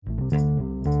Hey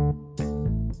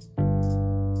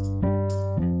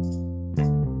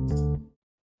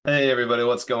everybody,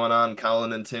 what's going on?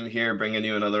 Colin and Tim here, bringing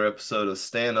you another episode of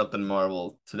Stand Up and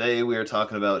Marvel. Today we are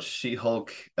talking about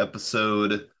She-Hulk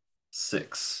episode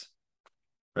 6,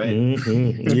 right?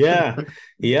 Yeah.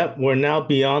 Yep. We're now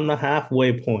beyond the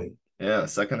halfway point. Yeah,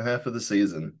 second half of the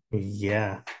season.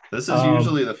 Yeah. This is Um,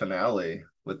 usually the finale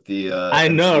with the I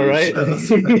know, MCU right?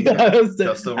 shows. Yeah,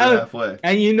 just over halfway.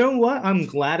 And you know what? I'm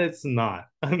glad it's not.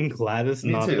 I'm glad it's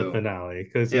Me not the too. finale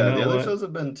because you Yeah, know the other what? shows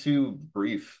have been too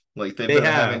brief. Like they've They been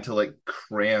having have. to like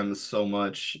cram so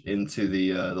much into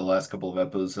the last couple of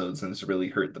episodes, and it's really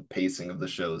hurt the pacing of the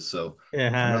shows. So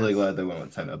It I'm really has. glad they went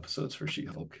with 10 episodes for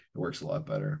She-Hulk. It works a lot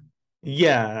better.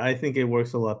 Yeah, I think it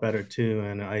works a lot better too.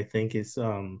 And I think it's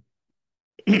and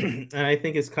I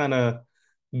think it's kind of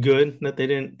good that they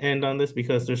didn't end on this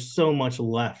because there's so much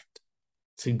left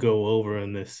to go over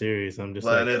in this series. I'm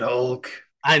just like, Planet Hulk.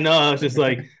 I know. I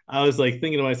was like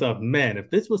thinking to myself, man, if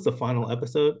this was the final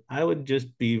episode, I would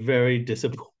just be very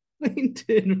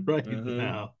disappointed right Hmm.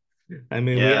 now. I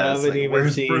mean, we Yeah, it's haven't like, even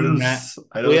where's seen Matt. Bruce?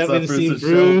 I know We it's not haven't seen Bruce's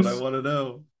show, but I Bruce. want to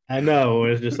know. I know.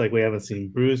 It's just like we haven't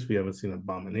seen Bruce. We haven't seen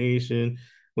Abomination.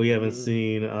 We haven't Mm,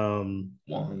 seen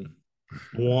Wong.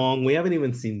 Wong. We haven't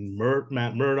even seen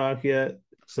Matt Murdock yet.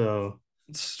 So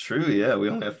It's true, yeah. We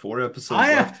only have 4 episodes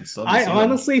I left and still haven't I seen him.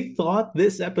 honestly thought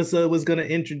this episode was gonna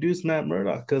introduce Matt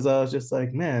Murdock because I was just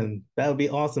like, man, that would be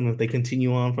awesome if they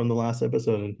continue on from the last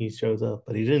episode and he shows up,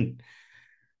 but he didn't.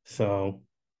 So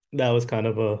that was kind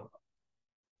of a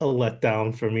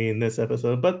letdown for me in this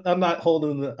episode. But I'm not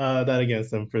holding that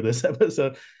against them for this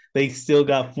episode. They still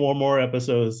got 4 more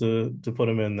episodes to put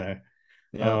him in there.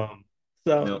 Yep. Um,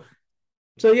 so Yep.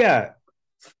 so yeah,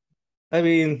 I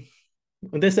mean,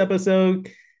 this episode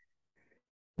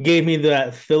gave me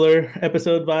that filler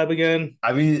episode vibe again.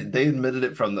 I mean, they admitted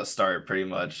it from the start, pretty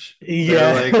much. They're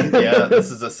Yeah. like, yeah,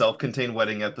 this is a self-contained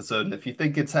wedding episode, and if you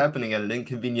think it's happening at an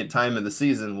inconvenient time of the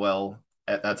season, well,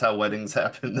 that's how weddings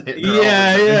happen. They're always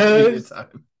Yeah, at an yeah. inconvenient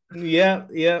time. Yeah,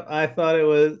 yeah. I thought it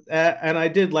was, and I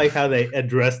did like how they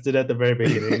addressed it at the very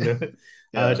beginning.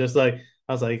 I was Yeah. just like,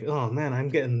 I was like, oh man, I'm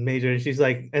getting major. And she's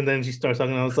like, and then she starts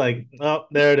talking. And I was like, oh,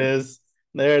 there it is.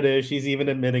 There it is. She's even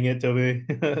admitting it to me.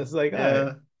 It's like, all right,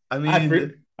 Yeah. I mean,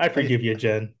 I I forgive you,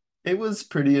 Jen. it was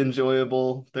pretty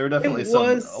enjoyable. There were It definitely a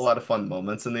was, lot of fun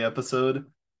moments in the episode,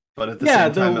 but at the yeah,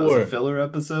 same there time, it was a were, filler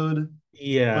episode, but it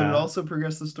yeah, also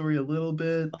progressed the story a little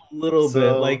bit. a little bit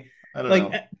So, I don't like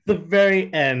know. at the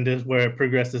very end is where it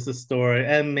progresses the story,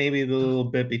 and maybe the little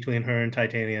bit between her and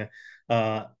Titania.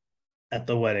 Uh, at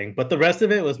the wedding, but the rest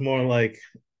of it was more like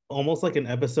almost like an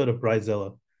episode of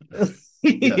Bridezilla.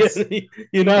 Yes.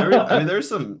 You I mean, know, there's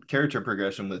some character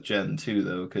progression with Jen too,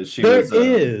 though, because there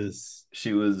is,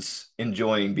 she was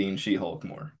enjoying being She-Hulk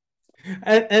more,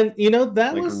 and you know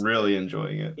that like was really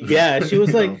enjoying it. yeah. You know, She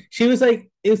was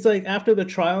like it's like after the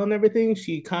trial and everything,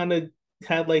 she kind of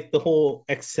had like the whole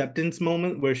acceptance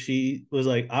moment where she was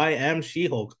like, "I am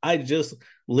She-Hulk. I just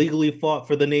legally fought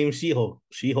for the name She-Hulk.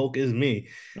 She-Hulk is me,"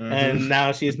 and hmm.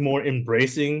 now she's more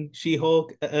embracing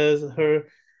She-Hulk as her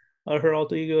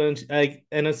alter ego,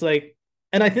 and it's like,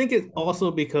 and I think it's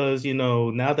also because you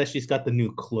know now that she's got the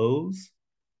new clothes,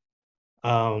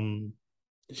 um,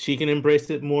 she can embrace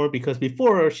it more because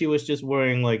before she was just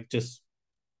wearing like just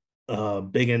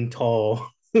big and tall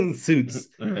suits.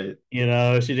 Right. You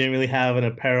know, she didn't really have an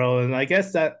apparel, and I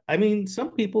guess that I mean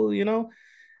some people,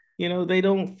 they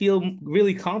don't feel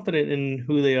really confident in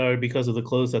who they are because of the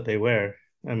clothes that they wear.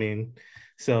 I mean,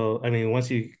 so I mean,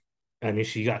 I mean,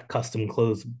 she got custom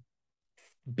clothes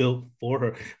built for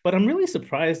her. But I'm really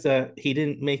surprised that he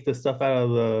didn't make the stuff out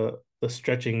of the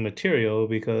stretching material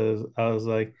because I was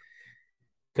like,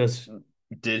 because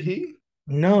Did he?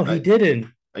 no, he I, didn't.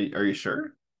 are you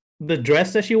sure? The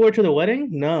dress that she wore to the wedding,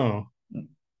 no.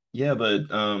 Yeah, but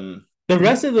The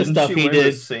rest of the didn't stuff she he wear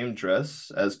the did, same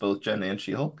dress as both Jen and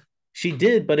She-Hulk? she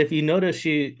did. But if you notice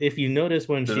Did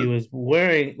it?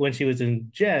 when she was in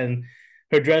Jen,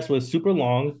 her dress was super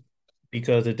long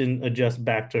because it didn't adjust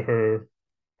back to her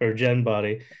Jen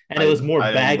body, and it was more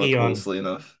I didn't look baggy on. closely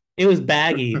enough. It was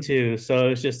baggy too, so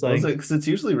it's just Was it? like Because it's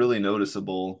usually really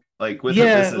noticeable. Like with her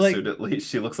yeah, business like suit, at least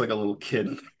she looks like a little kid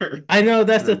in I know in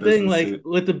that's her the thing. business Like suit.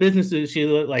 with the businesses, she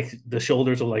looked like the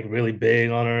shoulders were like really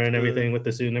big on her and Uh, everything with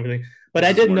the suit and everything. But this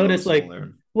I is did more notice noticeable like,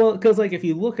 there. well, because like if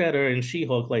you look at her in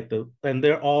She-Hulk, and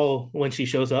they're all when she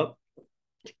shows up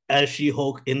as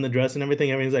She-Hulk in the dress and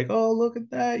everything, everything's like, oh look at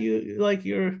that, you like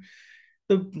you're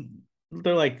the.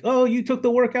 They're like, oh, you took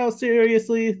the workout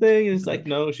seriously thing. It's like,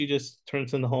 no, she just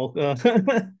turns into Hulk.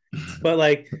 But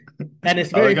like and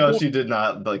it's I like very how she did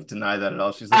not like deny that at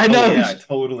all. She's like, I "Oh know. yeah, I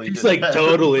totally She's did like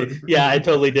totally. Yeah, I that."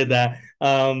 totally did that.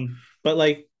 But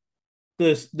like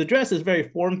the dress is very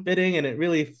form fitting and it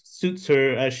really suits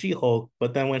her as She-Hulk.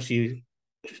 But then when she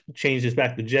changes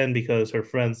back to Jen because her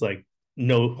friends like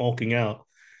no hulking out,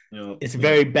 Yep, it's yep.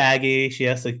 very baggy. She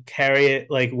has to carry it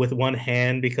like with one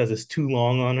hand because it's too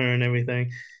long on her and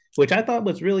everything, which I thought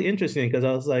was really interesting because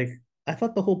I was like, I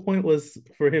thought the whole point was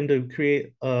for him to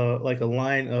create like a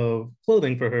line of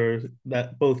clothing for her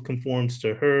that both conforms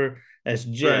to her as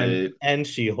Jen Right. and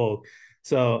She-Hulk.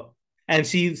 So, and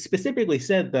she specifically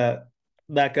said that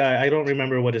that guy, I don't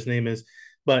remember what his name is,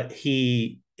 but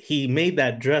he made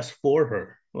that dress for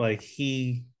her. Like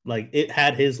it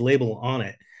had his label on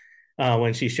it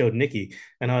when she showed Nikki,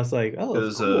 and I was like, It "Oh,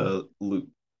 was cool, Luke.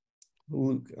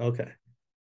 Luke." Okay,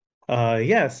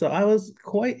 yeah. So I was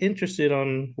quite interested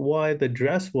on why the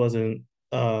dress wasn't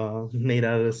made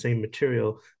out of the same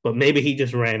material, but maybe he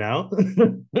just ran out.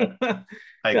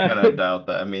 I kind of doubt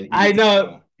that. I mean, I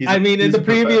know. he's I a mean, he's a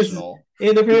professional.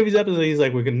 in the previous episode, he's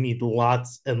like, "We're gonna need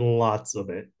lots and lots of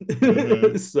Hmm.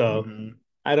 it." So Hmm.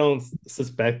 I don't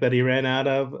suspect that he ran out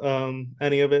of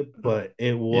any of it, but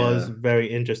it was Yeah. very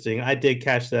interesting. I did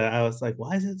catch that. I was like,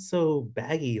 why is it so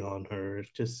baggy on her? It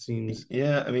just seems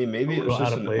Yeah, I mean, a maybe it was little out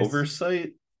just of an place.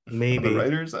 oversight on the Maybe.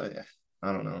 writers. I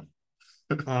don't know.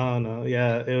 I don't know.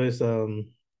 Yeah, it was I don't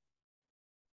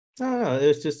know.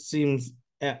 It just seems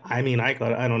I mean, I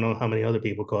caught it. I don't know how many other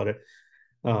people caught it,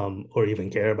 or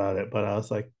even care about it, but I was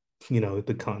like,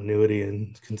 the continuity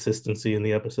and consistency in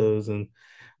the episodes and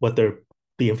what they're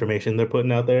the information they're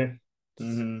putting out there.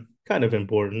 Hmm. Kind of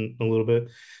important a little bit.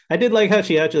 I did like how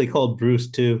she actually called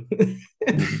Bruce too.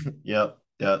 Yep.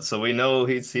 Yeah. So we know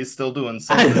he's still doing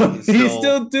I something. know he's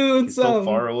still doing He's still something.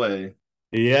 far away.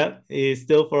 Yeah, he's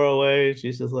still far away.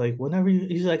 She's just like, whenever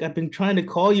he's like, I've been trying to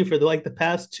call you for like the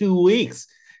past 2 weeks.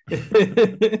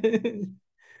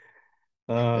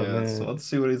 Oh Yeah. So man. let's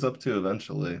see what he's up to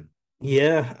eventually.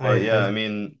 Yeah, But yeah, I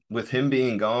mean, with him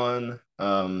being gone,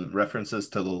 references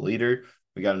to the leader,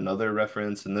 we got another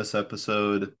reference in this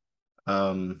episode.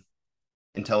 Um,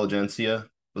 Intelligentsia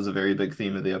was a very big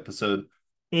theme of the episode.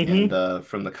 And mm-hmm.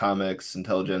 from the comics,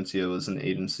 Intelligentsia was an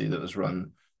agency that was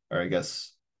run, or I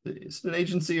guess it's an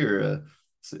agency or a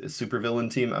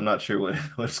supervillain team. I'm not sure what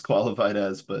what's qualified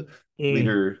as, but Mm.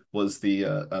 leader was the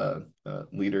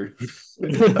leader of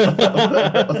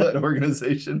that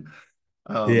organization.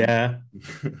 Um, Yeah.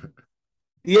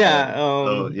 Yeah.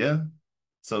 so yeah,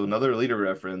 so another leader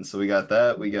reference. So we got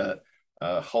that. We got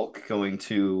Hulk going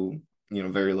to,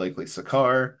 very likely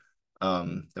Sakaar.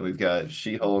 Then we've got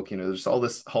She-Hulk. There's all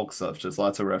this Hulk stuff. Just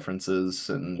lots of references,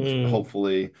 and mm.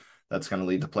 hopefully that's going to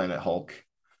lead to Planet Hulk.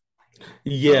 So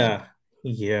Yeah.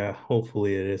 Yeah.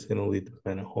 Hopefully it is gonna lead to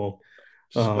Planet Hulk.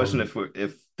 just a question Um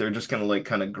if they're just going to like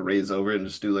kind of graze over it and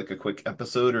just do like a quick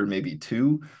episode or maybe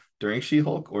two during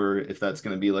She-Hulk, or if that's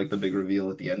going to be like the big reveal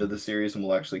at the end of the series and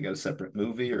we'll actually get a separate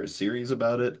movie or a series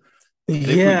about it. And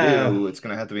if we yeah. do, it's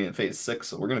going to have to be in phase six,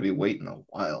 so we're going to be waiting a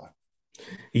while.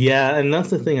 Yeah, and that's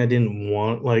the thing I didn't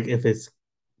want. Like, if it's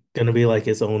gonna be like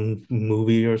its own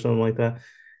movie or something like that,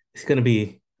 it's gonna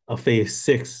be a phase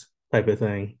 6 type of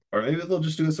thing. Or maybe they'll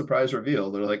just do a surprise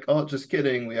reveal. They're like, oh, just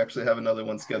kidding. We actually have another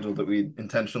one scheduled that we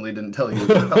intentionally didn't tell you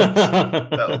about.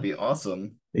 That would be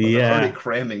awesome. But they're already Yeah.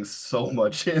 cramming so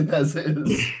much in as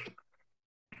is,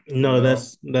 you No, know.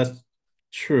 that's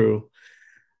true.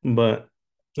 But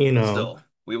you know, Still,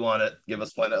 we want it. Give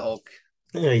us Planet Hulk.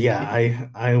 yeah,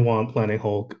 I want Planet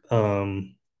Hulk.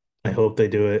 I hope they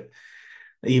do it.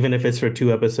 Even if it's for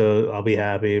 2 episodes, I'll be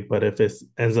happy. But if it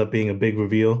ends up being a big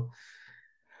reveal,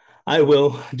 I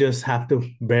will just have to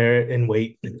bear it and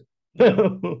wait. Yeah.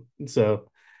 so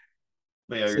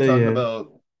But yeah, you're so talking yeah.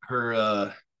 about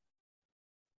her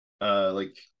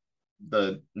like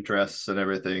the dress and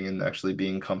everything and actually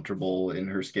being comfortable in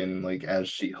her skin like as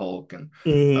She-Hulk, and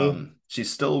Mhm.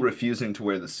 she's still refusing to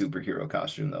wear the superhero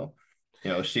costume though. She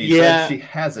said she Yeah,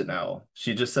 has it now.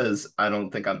 She just says, I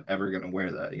don't think I'm ever gonna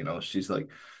wear that. She's like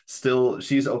still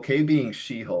she's okay being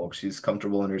She-Hulk. She's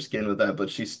comfortable in her skin with that,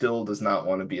 but she still does not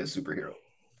want to be a superhero.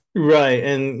 right.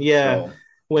 And yeah, So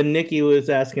when Nikki was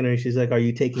asking her, she's like, "Are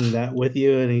you taking that with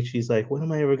you?" And she's like, "When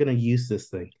am I ever gonna use this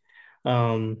thing?"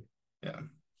 Um, yeah.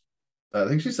 I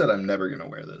think she said I'm never gonna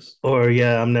wear this. or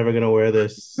yeah, I'm never gonna wear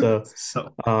this. So,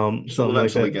 So she'll something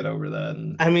like eventually that. get over that,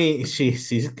 and I mean,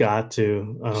 she's got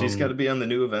to. she's got to be on the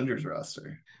new Avengers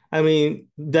roster. I mean,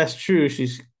 that's true.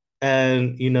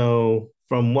 And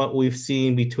from what we've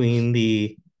seen between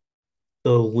the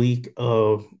leak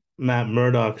of Matt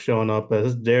Murdock showing up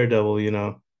as Daredevil,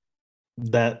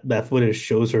 that footage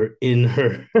shows her in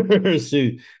her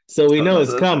suit, so we Oh, know does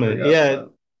it's it? I coming. forgot Yeah,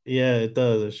 that. yeah, it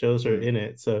does. It shows her Hmm. in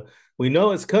it, so we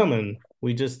know it's coming.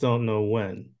 We just don't know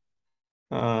when.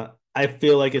 I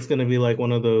feel like it's gonna be like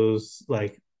one of those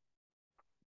like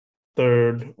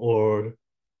third or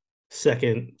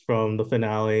second from the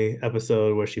finale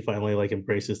episode where she finally like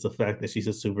embraces the fact that she's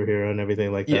a superhero and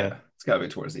everything like that. Yeah, it's got to be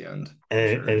towards the end for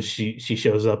And sure. she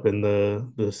shows up in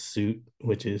the suit,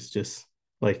 which is just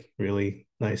like really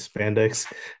nice spandex.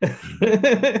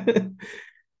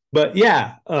 But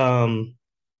yeah,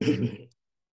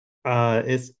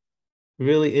 it's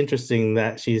really interesting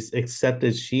that she's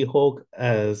accepted She-Hulk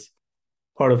as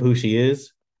part of who she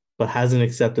is, but hasn't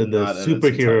accepted the Not in its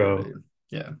entirety. superhero.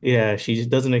 Yeah, Yeah, she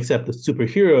doesn't accept the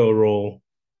superhero role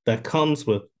that comes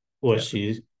with what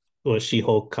yeah.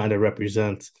 She-Hulk kind of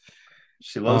represents.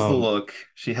 She loves the Um, look.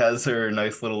 She has her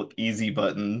nice little easy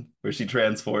button where she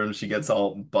transforms. She gets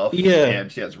all buff yeah,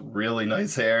 and she has really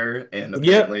nice hair and yep,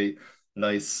 apparently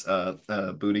nice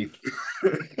booty.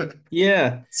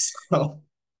 yeah. So,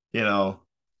 you know,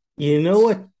 You know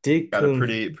what did got a come?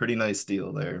 pretty nice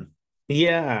deal there.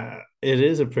 Yeah, it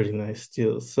is a pretty nice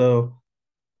deal. So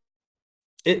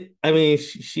I mean,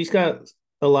 she's got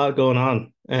a lot going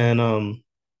on, and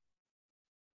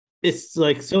it's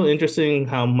like so interesting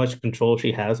how much control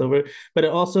she has over it, but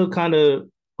it also kind of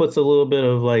puts a little bit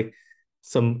of like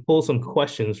some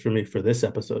questions for me for this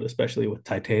episode, especially with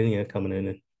Titania coming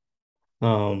in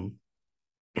um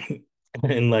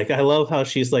and like I love how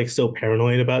she's like so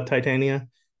paranoid about Titania.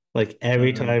 Like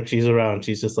every Hmm. time she's around,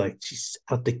 she's just like she's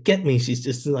out to get me. She's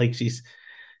just like she's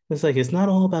it's like it's not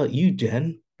all about you,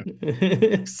 Jen.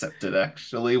 Except it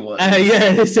actually was.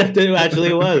 Yeah, except it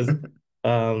actually was.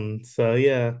 So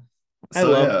yeah, I So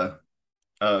love yeah,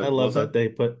 what was that?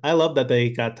 I love that they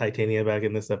got Titania back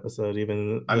in this episode,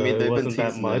 even I mean, though it they've been wasn't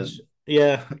that teasing it much.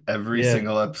 Yeah, every yeah,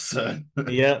 single episode.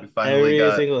 yeah. We finally Every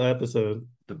got single episode.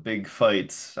 the big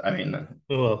fights. I mean,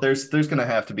 Well, there's gonna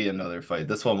have to be another fight.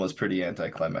 This one was pretty it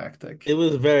anticlimactic.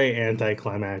 was very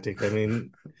anticlimactic. I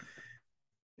mean,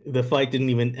 the fight didn't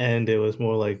even end. It was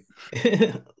more like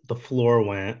the floor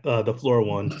won.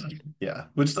 Yeah,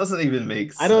 which doesn't even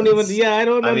make Yeah, sense. I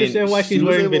don't I mean, understand why she she's was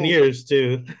wearing able, veneers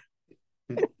too.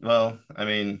 well, I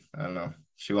mean, I don't know.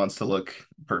 She wants to look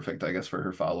perfect, I guess, for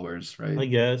her followers, right? I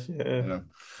guess, yeah. You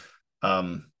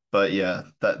know. But yeah,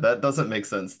 that doesn't make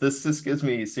sense. This just gives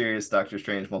me serious Doctor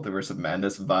Strange Multiverse of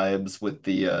Madness vibes with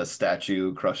the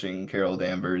statue crushing Carol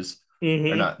Danvers, or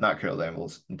Mm-hmm. not Carol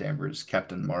Danvers,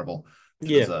 Captain Marvel,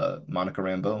 which was Yeah. Monica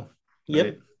Rambeau,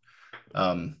 right?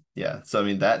 Yep. Yeah. So I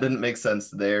mean that didn't make sense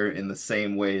there in the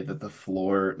same way that the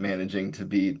floor managing to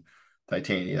beat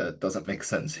Titania doesn't make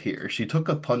sense here. She took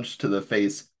a punch to the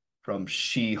face from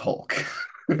She-Hulk.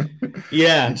 And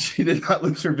Yeah. she did not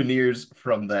lose her veneers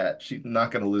from that. She's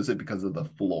not going to lose it because of the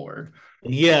floor.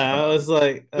 Yeah. Um, I it was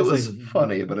like, was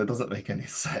funny, but it doesn't make any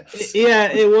sense.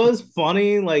 yeah, it was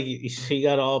funny. Like she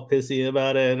got all pissy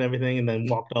about it and everything, and then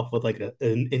walked off with like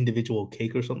an individual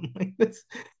cake or something like this.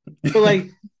 But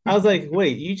like, I was like,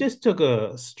 wait, you just took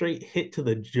a straight hit to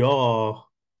the jaw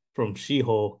from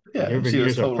She-Hulk, and Yeah, your and she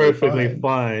was veneers are totally perfectly fine.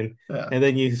 fine, Yeah, and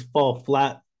then you fall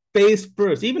flat face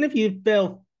first. Even if you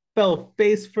fell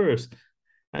face first,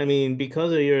 I mean,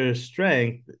 because of your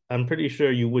strength, I'm pretty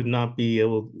sure you would not be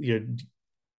able your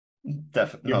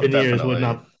no, veneers would definitely.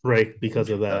 not break because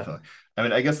of that. Definitely. I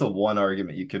mean, I guess the one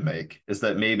argument you could make is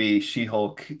that maybe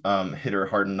She-Hulk hit her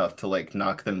hard enough to like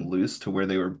knock them loose to where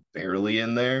they were barely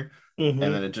in there,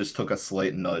 and then Mm-hmm. it just took a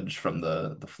slight nudge from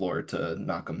the floor to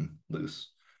knock them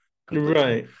loose completely.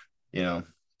 Right. You know,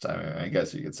 so I mean, I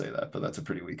guess you could say that, but that's a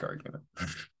pretty weak argument.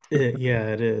 Yeah,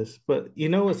 it is. But you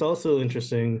know what's also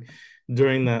interesting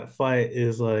during that fight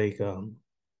is like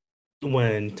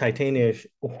when Titania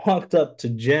walked up to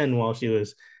Jen while she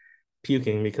was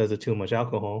puking because of too much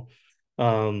alcohol.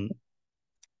 Um,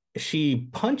 she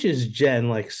punches Jen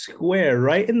like square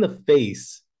right in the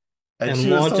face And and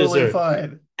she was launches totally her.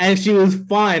 fine, And she was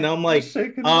fine. I'm just like,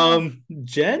 shaking it off.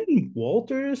 Jen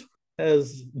Walters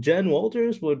as Jen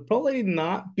Walters would probably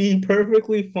not be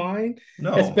perfectly fine,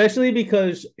 No, especially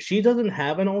because she doesn't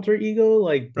have an alter ego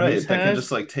like Bruce right. That can has.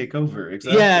 just like take over.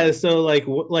 Yeah, Exactly. so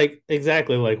like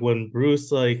exactly like when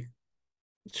Bruce like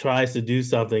tries to do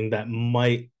something that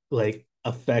might like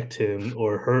affect him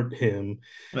or hurt him,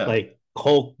 Yeah. like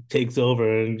Hulk takes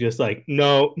over and just like,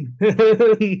 no,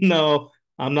 no,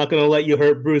 I'm not gonna let you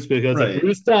hurt Bruce because if Right.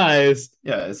 Bruce dies,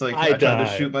 Yeah, it's like I I tried to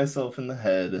shoot die. myself in the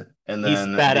head, and He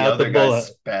then spat the out the other guy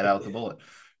bullet. spat out the bullet,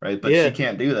 right? But she Yeah.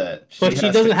 can't do that. She But she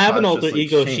has to doesn't have an alter consciously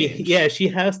ego. change. She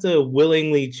has to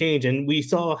willingly change. And we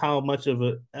saw how much of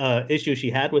a issue she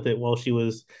had with it while she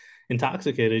was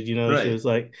intoxicated. You know, she Right. was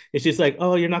like, it's just like,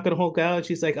 oh, you're not gonna Hulk out.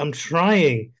 She's like, I'm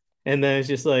trying. And then it's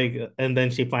just like, and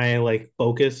then she finally like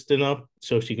focused enough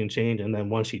so she can change. And then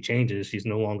once she changes, she's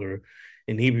no longer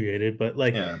inebriated. But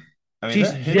like, Yeah. I mean, she's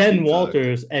that hit she Jen took,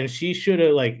 Walters, and she should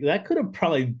have like that could have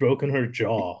probably broken her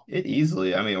jaw. it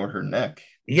easily, I mean, or her neck,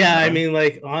 you Yeah, I know? mean,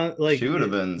 like on She like would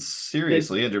have been it,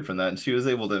 seriously injured from that, and she was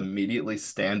able to immediately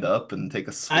stand up and take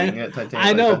a I swing at Titania.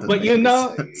 I Like, know, that doesn't but make any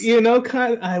sense.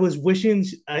 kind of, I was wishing,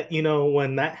 you know,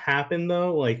 when that happened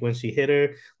though, like when she hit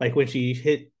her, like when she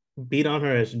hit beat on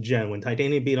her as Jen, when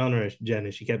Titania beat on her as Jen,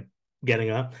 and she kept getting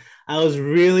up. I was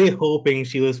really hoping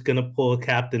she was gonna pull a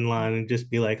captain line and just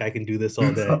be like, I can do this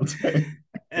all day.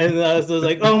 And I was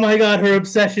like, oh my god, her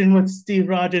obsession with Steve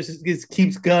Rogers just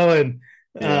keeps going.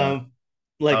 Yeah.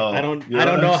 Like Oh, you I know,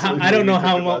 don't know how actually made me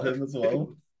think about much, him as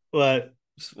well. but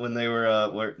Just when they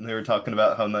were talking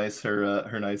about how nice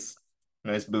her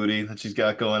nice booty that she's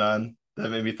got going on. That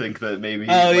made me think that maybe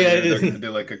oh yeah, later they're gonna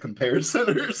do like a comparison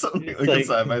or something, it's like a like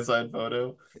side by side photo,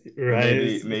 or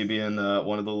right, maybe in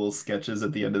one of the little sketches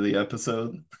at the end of the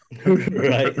episode.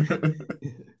 right.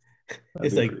 That'd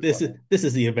It's be like pretty funny. this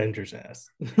is the Avengers ass.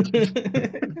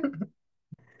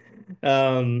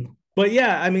 But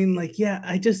yeah, I mean, like, yeah,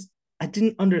 I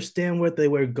didn't understand what they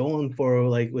were going for,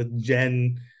 like with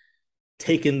Jen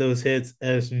taking those hits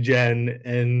as Jen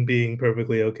and being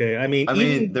perfectly okay. I mean, I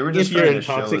mean, they even were if just you're trying to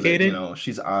show that, intoxicated,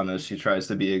 she's honest. She tries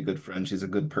to be a good friend. She's a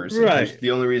good person. right?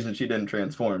 The only reason she didn't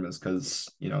transform is because,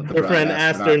 the Her bride friend asked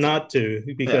her asked her not to. not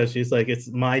to Yeah. because she's like, it's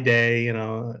my day, you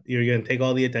know, you're gonna take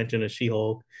all the attention of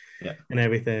She-Hulk Yeah. and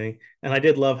everything. And I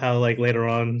did love how like later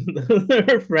on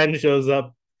her friend shows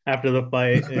up after the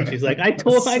fight and she's like,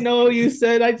 I know you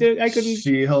said I couldn't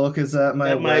She-Hulk is at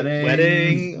my at my wedding.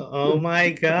 wedding. Oh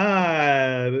my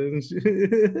god.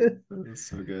 That's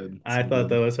so good. I So thought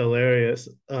that good. was hilarious.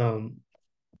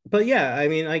 But yeah, I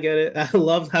mean, I get it. I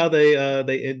loved how they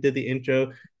did the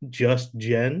intro just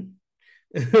Jen.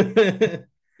 I,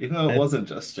 Even though it wasn't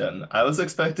just Jen. I was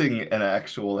expecting an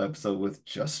actual episode with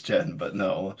just Jen, but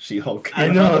no, She-Hulk I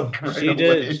came know out right she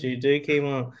did. away. She did came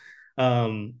out.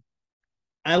 Um,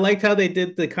 I liked how they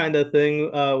did the kind of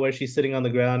thing where she's sitting on the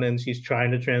ground and she's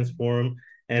trying to transform,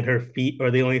 and her feet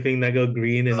are the only thing that go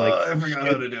green and like Oh, I forgot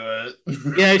how shoot. to do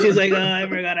Yeah, she's like, oh, it. I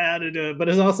forgot how to do it. But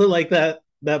it's also like that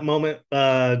moment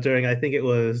during I think it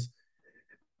was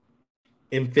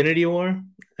Infinity War.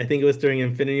 I think it was during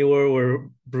Infinity War where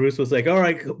Bruce was like, all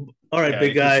right, Yeah,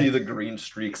 big you can see guy. the green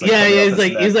streaks like Yeah, coming yeah, up his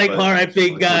he's neck, like, all but right, just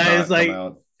big like would guy. It's not come like,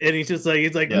 out. and he's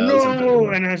like, Yeah, that was Infinity no,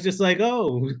 War. and I was just like,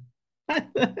 oh,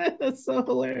 that's so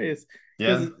hilarious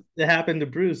because Yeah. it happened to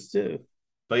Bruce too.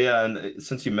 But yeah, and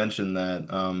since you mentioned that,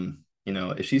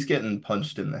 if she's getting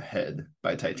punched in the head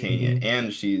by Titania Mm-hmm.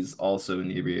 and she's also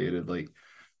inebriated, like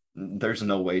there's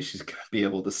no way she's gonna be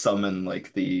able to summon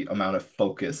like the amount of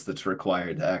focus that's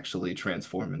required to actually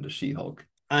transform into She-Hulk.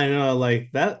 I know,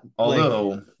 like that, like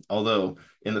Although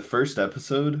in the first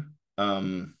episode,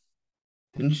 um,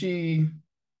 didn't she?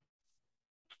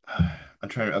 I'm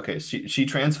trying to. Okay, she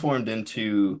transformed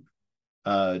into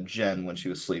Jen when she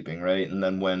was sleeping, right? And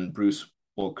then when Bruce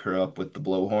woke her up with the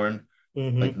blowhorn,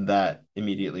 like mm-hmm. that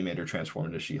immediately made her transform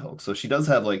into She-Hulk. So she does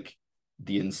have like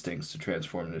the instincts to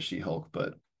transform into She-Hulk,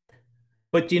 but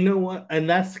But you know what? And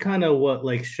that's kind of what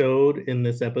like showed in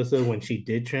this episode when she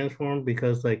did transform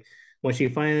because like when she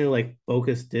finally like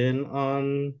focused in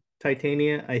on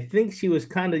Titania, I think she was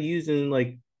kind of using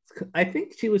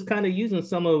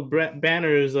some of Brett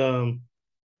Banner's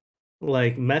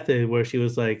like method where she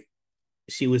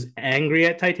was angry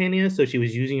at Titania, so she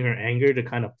was using her anger to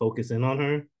kind of focus in on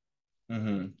her,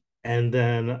 hmm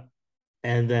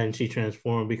and then she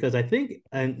transformed because I think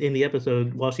and in the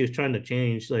episode while she was trying to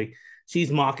change, like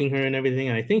she's mocking her and everything,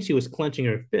 and I think she was clenching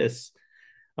her fists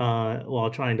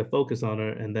while trying to focus on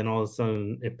her, and then all of a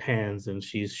sudden it pans and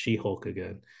she's She Hulk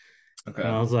again. And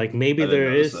okay, I was like, I didn't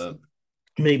notice that.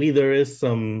 maybe there is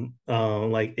some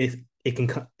like it can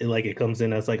like it comes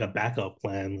in as like a backup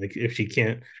plan, like if she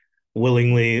can't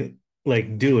willingly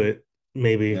like do it,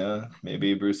 maybe Yeah,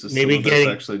 maybe Bruce's maybe syllabus getting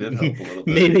actually did help a little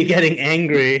bit. maybe getting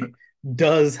angry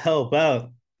does help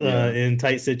out Yeah. in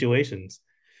tight situations.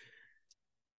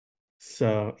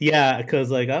 So yeah, because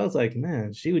like I was like,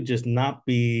 man, she would just not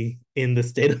be in the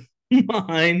state of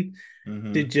mind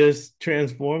to hmm just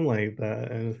transform like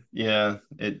that. And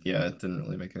it didn't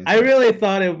really make any I sense. really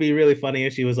thought it would be really funny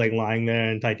if she was like lying there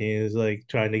and Titania is like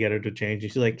trying to get her to change.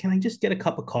 And she's like, "Can I just get a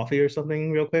cup of coffee or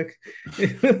something real quick?"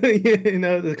 You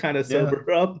know, to kind of Yeah. sober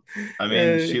her up. I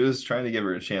mean, Uh, she was trying to give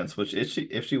her a chance, which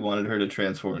if she wanted her to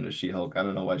transform into She-Hulk, I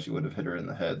don't know why she would have hit her in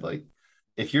the head. Like,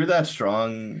 if you're that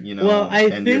strong, well, I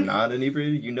and you're think not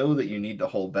inebriated, you know that you need to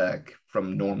hold back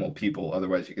from normal people.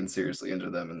 Otherwise, you can seriously injure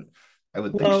them. And I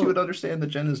would think she would Well, understand that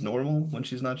Jen is normal when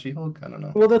she's not She-Hulk. I don't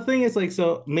know. well, the thing is, like,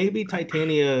 so maybe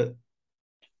Titania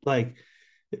like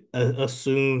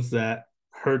assumes that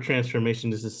her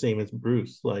transformation is the same as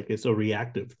Bruce. Like, it's a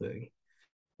reactive thing.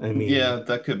 I mean, Yeah,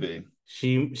 that could be.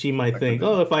 she might That could think, be.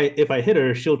 oh, if I hit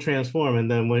her, she'll transform, and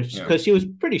then when Yeah. because she was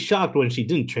pretty shocked when she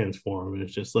didn't transform.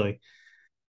 It's just like,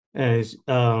 and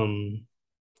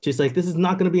she's like, this is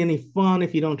not going to be any fun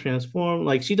if you don't transform.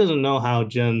 Like, she doesn't know how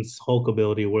Jen's Hulk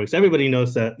ability works. Everybody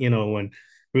knows that, when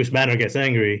Bruce Banner gets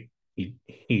angry,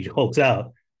 he hulks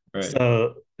out. Right.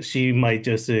 So she might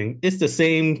just think it's the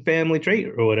same family trait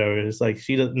or whatever. It's like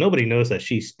she does. Nobody knows that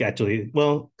she's actually,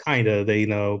 well, kind of they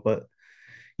know, but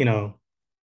you know,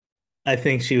 I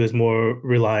think she was more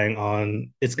relying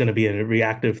on it's going to be a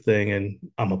reactive thing, and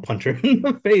I'm a puncher in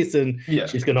the face, and Yeah,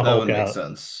 she's going to that would Hulk make out.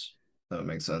 sense. That would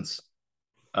make sense.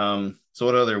 So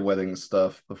what other wedding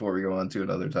stuff before we go on to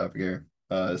another topic here?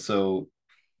 So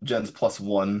Jen's plus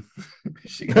one.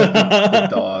 She got the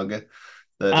dog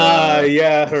that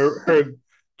Yeah, her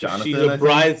she's Jonathan, a I think.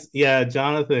 bride. Yeah,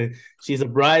 Jonathan. She's a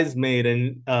bridesmaid,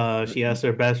 and she asks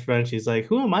her best friend. She's like,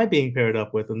 "Who am I being paired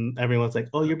up with?" And everyone's like,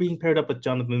 "Oh, you're being paired up with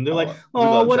Jonathan." And they're like, Oh, we "Oh,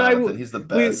 love what Jonathan. He's the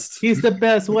we best. he's the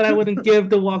best. What I wouldn't give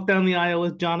to walk down the aisle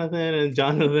with Jonathan." And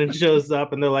Jonathan shows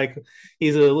up, and they're like,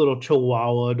 "He's a little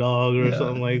Chihuahua dog or Yeah,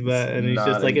 something like he's that," and he's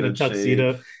just not like in in a good shape.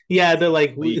 tuxedo. Yeah, they're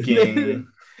like, Leaking.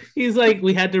 he's like,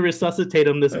 we had to resuscitate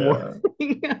him this morning.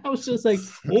 Yeah. I was just like,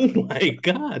 oh my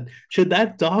god, should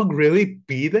that dog really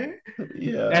be there? And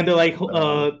Yeah. they're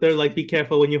like, be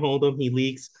careful when you hold him, he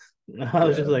leaks. I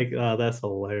was just Yeah. like, oh, that's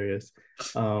hilarious.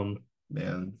 Um,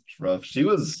 Man, it's rough. She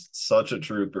was such a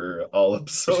trooper all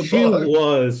episode she long.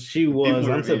 was, she People was.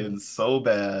 were being so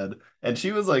bad. And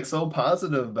she was like so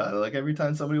positive about it. Like every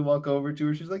time somebody walk over to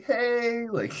her, she's like, hey,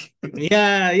 like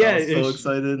Yeah, I yeah, was so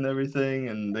excited and everything.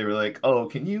 And they were like, oh,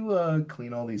 can you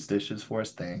clean all these dishes for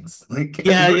us? Thanks. Like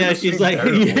yeah, everybody yeah. was She's being like,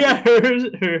 terrible. yeah,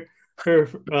 her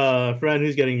friend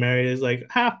who's getting married is like,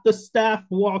 half the staff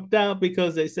walked out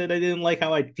because they said I didn't like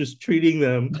how I was treating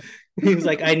them. He was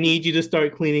like, I need you to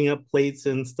start cleaning up plates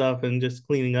and stuff and just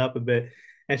cleaning up a bit.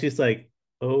 And she's like,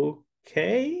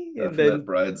 okay. And Definite then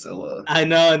bridezilla. I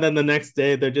know, and then the next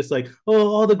day they're just like, oh,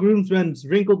 all the groomsmen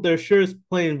wrinkled their shirts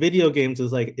playing video games.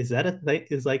 Is like, is that a thing?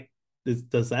 Is like,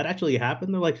 does that actually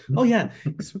happen? They're like, oh yeah,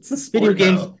 It's a sport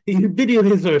now. video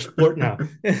games are a sport now.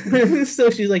 So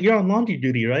she's like, you're on laundry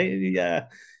duty, right? Yeah.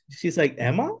 She's like,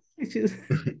 am I? She's,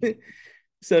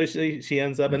 so she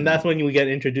ends up, and that's Man. when we get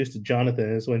introduced to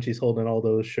Jonathan. Is when she's holding all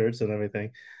those shirts and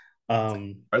everything.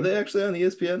 Are they actually on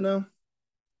ESPN now?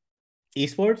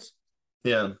 Esports.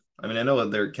 Yeah. I mean, I know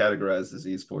what they're categorized as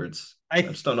esports. I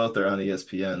I just don't know if they're on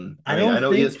ESPN. I I mean, I don't know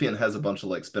think. ESPN has a bunch of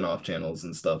like spin-off channels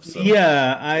and stuff, so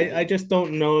Yeah, I just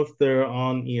don't know if they're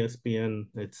on ESPN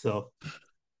itself.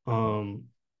 Um,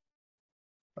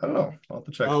 I don't know. I'll have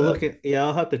to check I'll look that. at yeah,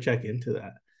 I'll have to check into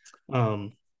that.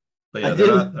 Um, But I yeah, did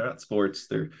they're not sports,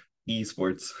 they're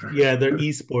esports. yeah, they're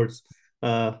esports.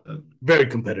 Uh, very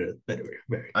competitive, very,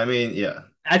 very. I mean, yeah.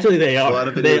 Actually, they There's a are. lot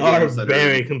of They video are games that are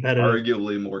very competitive.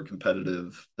 arguably more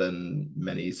competitive than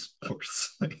many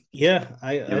sports. Like Yeah,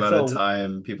 the I amount of saw.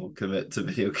 time people commit to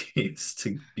video games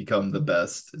to become the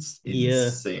best is Yeah,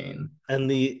 insane. and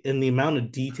the amount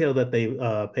of detail that they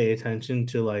pay attention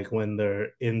to, like when they're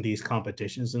in these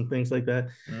competitions and things like that.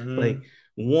 Like Hmm.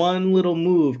 one little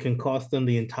move can cost them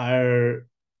the entire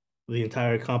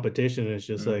competition. It's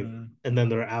just like, Hmm. and then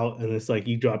they're out, and it's like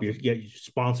you drop your get your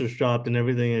sponsors dropped and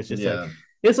everything. It's just like Yeah,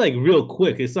 it's like real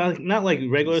quick. It's not like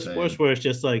regular sports insane. where it's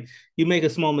just like you make a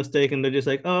small mistake and they're just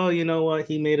like, oh, you know what,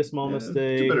 he made a small Yeah,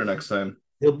 do mistake. better next time.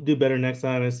 He'll do better next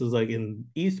time. This is like in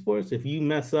esports, if you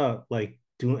mess up, like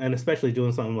doing and especially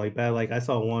doing something like that. Like I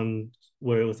saw one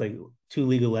where it was like two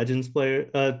League of Legends player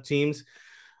teams.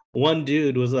 One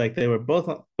dude was like they were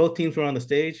both teams were on the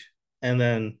stage, and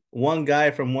then one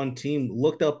guy from one team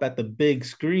looked up at the big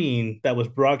screen that was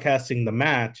broadcasting the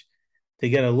match to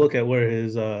get a look at where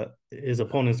his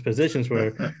opponent's positions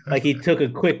were. Like he took a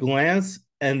quick glance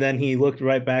and then he looked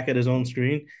right back at his own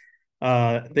screen,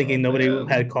 Oh thinking nobody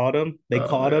had man. caught him. They Oh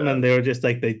caught him and man. they were just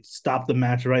like they stopped the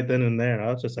match right then and there. And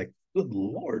I was just like, good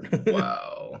lord.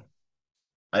 Wow.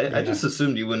 I Yeah. just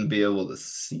assumed you wouldn't be able to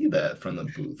see that from the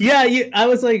booth. Yeah, I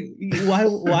was like,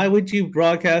 why would you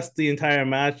broadcast the entire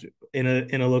match in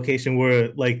a location where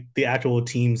like the actual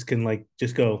teams can like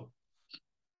just go,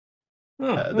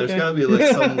 oh, There's okay. gotta be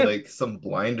like some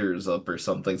blinders up or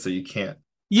something so you can't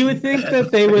You would think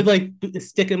that they would like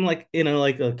stick him like in a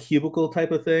like a cubicle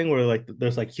type of thing where like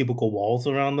there's like cubicle walls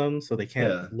around them so they can't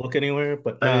Yeah. look anywhere.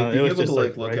 But I mean, no, it being was able to just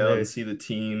like like look right out and there. see the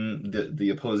team, the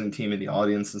opposing team in the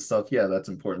audience and stuff, yeah, that's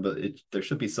important. But there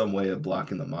should be some way of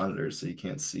blocking the monitors so you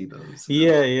can't see those. And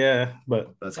Yeah, yeah.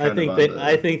 But that's kind of on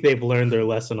I the think they've learned their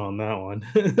lesson on that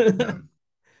yeah. one.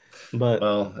 but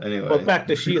Well, but anyway. back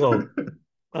to She-Hulk.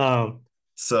 Um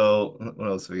So what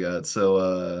else we got?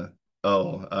 So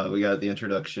we got the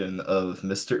introduction of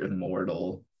Mr.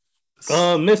 Immortal.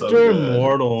 So Mr. good.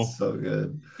 Immortal. So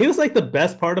good. He was like the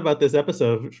best part about this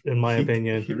episode, in my He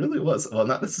opinion. really was. Well,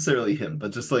 not necessarily him,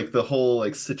 but just like the whole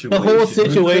like The whole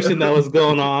situation with situation that was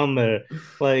going him. on there.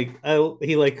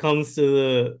 He like comes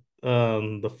to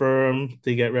the firm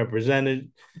to get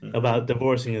represented about Hmm.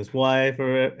 divorcing his wife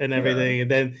or and Yeah. everything.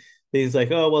 And then he's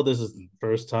like, oh well, this is the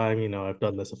first time, I've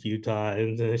done this a few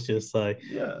times. And it's just like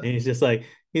Yeah. and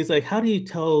he's like, how do you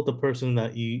tell the person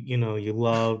that you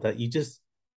love that you just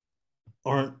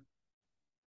aren't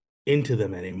into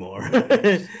them anymore? You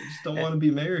just don't want to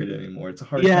be married anymore. It's a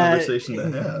hard Yeah. conversation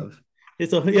to have.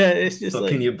 It's just So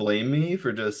can like you blame me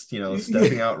for just,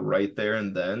 stepping out right there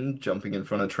and then jumping in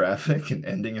front of traffic and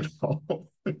ending it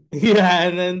all? yeah,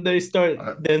 and then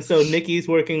Uh, so Nikki's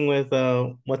working with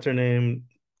what's her name?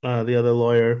 The other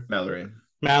lawyer, Mallory.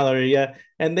 Mallory, yeah.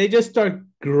 And they just start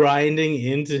grinding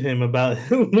into him about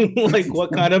like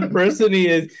what kind of person he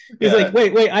is. He's like,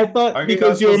 Yeah. wait, I thought Aren't you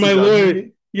not because you're supposed to my judge lawyer.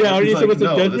 me? Yeah, And are she's you like, supposed to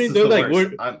no, judge me? this is They're the like,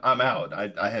 worst. we're I'm out.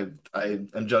 I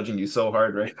am judging you so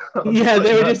hard right now. yeah, But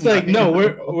they were not just like, no, now.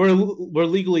 we're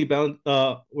legally bound,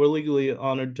 we're legally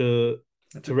honored to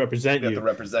represent We have to you.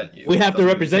 represent We you. have to Doesn't mean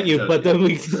we represent can't you, judge but you. then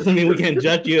we doesn't mean we can't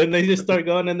judge you. And they just start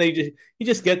going, and he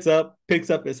just gets up, picks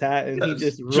up his hat, and he Yes.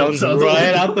 just Jumps runs out the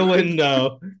right window out the right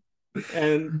window.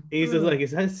 And he's just there. like,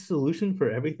 "Is that a solution for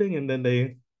everything?" And then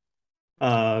they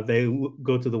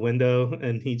go to the window,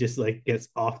 and he just like gets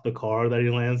off the car that he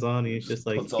lands on. He He's just just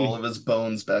like, puts all of his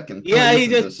bones back in yeah, place he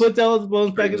and just just puts all his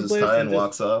bones back straightens in his place tie and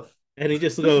walks off. and he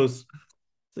just goes,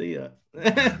 see ya.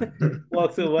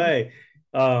 Walks away.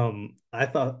 I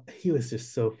thought he was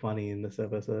just so funny in this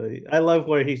episode. I love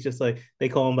where he's just like they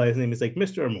call him by his name. He's like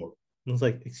Mr. Immortal. And I was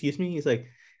like, excuse me? He's like,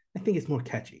 I think it's more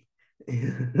catchy.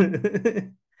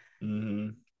 And Hmm.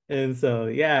 so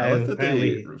yeah, I like and that they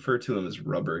apparently refer to him as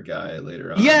Rubber Guy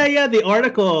later yeah, on. yeah. The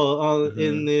article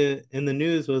in Hmm. the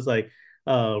news was like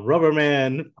Rubber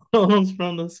Man falls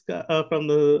from the sky from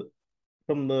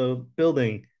the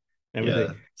building, everything.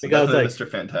 Yeah, The so guy was definitely a like, Mr.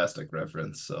 Fantastic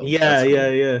reference. So yeah, that's yeah,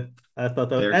 cool. yeah. I thought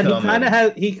that, They're and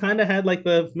coming. he kind of had like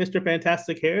the Mr.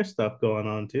 Fantastic hair stuff going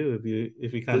on too.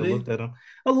 If you kind Did of he? looked at him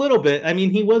a little bit, I mean,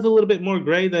 he was a little bit more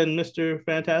gray than Mr.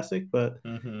 Fantastic, but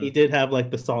he Hmm. did have like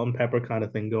the salt and pepper kind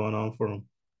of thing going on for him.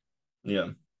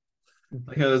 Yeah.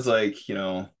 Like I was like,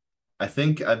 I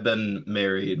think I've been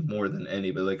married more than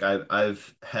anybody. Like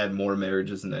I've had more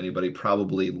marriages than anybody,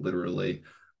 probably literally.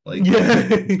 Like Yeah,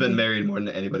 it's been married more than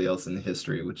anybody else in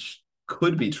history, which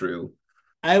could be true.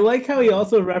 I like how he Um,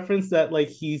 also referenced that like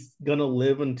he's gonna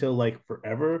live until like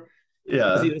forever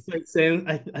because he yeah. was like saying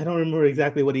I don't remember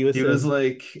exactly what he was He was saying.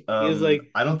 like, He was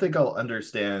like, I don't think I'll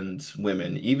understand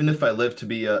women, even if I live to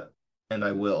be and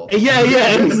I will. yeah,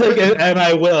 yeah. He's like, and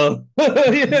I will.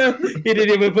 Yeah, he didn't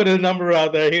even put a number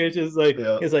out there. He was just like,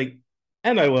 Yeah. he's like,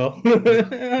 and I will.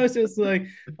 I was just like,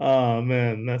 oh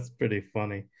man, that's pretty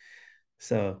funny.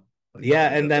 So Like how yeah,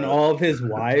 they and got then that. all of his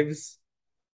wives,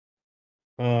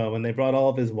 when they brought all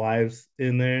of his wives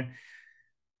in there,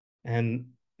 and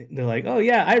they're like, oh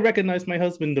yeah, I recognized my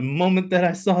husband the moment that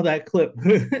I saw that clip.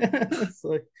 It's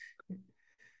like,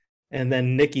 and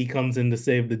then Nikki comes in to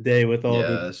save the day with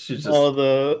Yeah, she's all just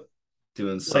the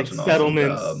doing like such an awesome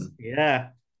job. settlements. Yeah.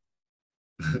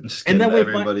 Just And getting then we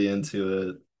find everybody into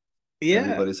it. yeah,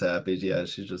 Everybody's happy. Yeah,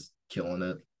 she's just killing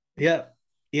it. yeah,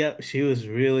 yeah. She was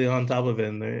really on top of it.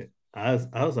 And I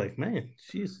was like, man,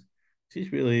 she's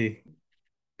really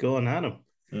going at him.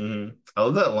 I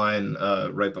love that line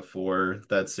right before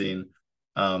that scene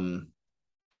um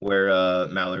where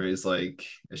Mallory's like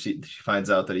she finds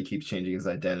out that he keeps changing his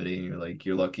identity and you're like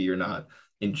you're lucky you're not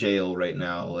in jail right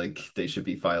now, like they should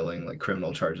be filing like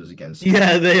criminal charges against you.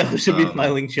 Yeah, they all should be Um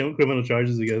filing criminal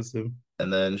charges against him.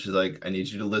 and then she's like, I need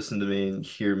you to listen to me,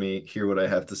 hear what I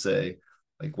have to say.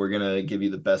 Like we're gonna give you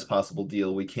the best possible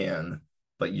deal we can,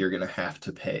 but you're gonna have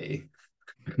to pay.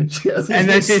 She has this And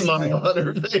then big she's smile on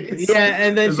her face. yeah,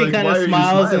 and then It's she like, kind of why are you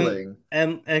smiles smiling?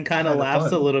 and It's kind of kind of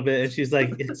laughs a fun. little bit, and she's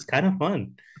like, it's kind of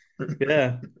fun.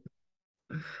 Yeah.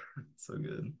 So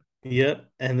good. Yep.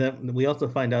 And then we also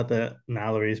find out that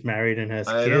Mallory's married and has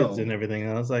I kids and know. everything.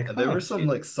 And I was like, And there huh, were some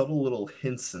like subtle little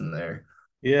hints in there.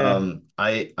 Yeah.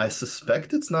 I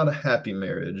suspect it's not a happy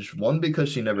marriage. One, because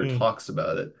she never Mm. talks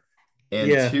about it. And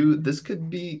Yeah. two, this could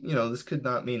be, this could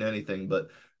not mean anything, but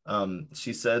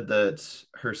she said that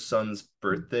her son's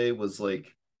birthday was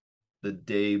like the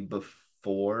day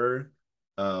before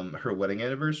her wedding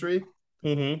anniversary,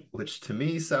 Hmm. which to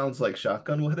me sounds like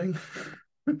shotgun wedding.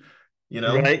 You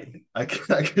know, Right. I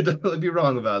could definitely be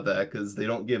wrong about that because they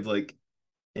don't give like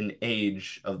an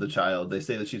age of the child. They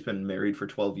say that she's been married for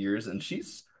 12 years and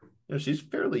she's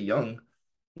fairly young.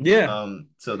 Yeah.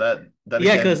 So that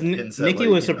Yeah, because again hints at Nikki like,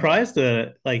 was surprised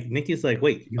that like Nikki's like,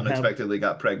 wait, you have unexpectedly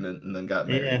got pregnant and then got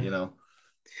married, yeah. I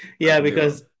Yeah, could be wrong.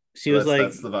 because she But was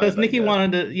that's like, the because vibe I Nikki get.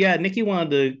 wanted to, yeah, Nikki wanted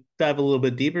to dive a little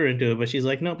bit deeper into it, but she's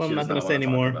like, nope, She I'm does not gonna not say want to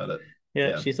talk anymore. about it. Yeah,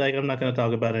 Yeah, she's like, I'm not gonna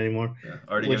talk about it anymore, yeah.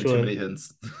 Already which given too many was,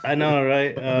 hints. I know,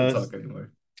 right? Don't want to talk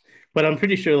anymore. But I'm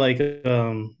pretty sure like,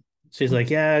 she's like,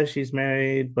 yeah, she's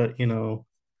married, but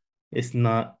it's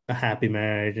not a happy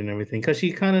marriage and everything. Because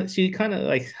she kind of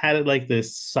like had it like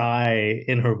this sigh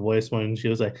in her voice when she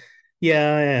was like,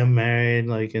 yeah, I am married,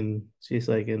 like, and she's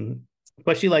like, and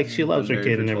but she I've loves been her married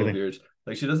kid for and 12 everything. years.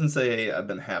 Like she doesn't say, hey, I've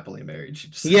been happily married. She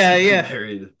just says Yeah, she's been yeah,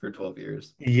 married for 12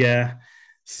 years. yeah.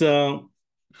 So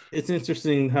it's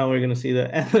interesting how we're gonna see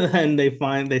that, and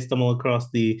then they stumble across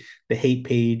the hate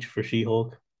page for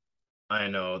She-Hulk. I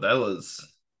know that was,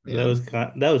 That was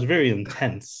man. that was very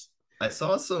intense. I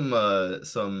saw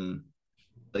some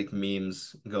like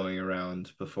memes going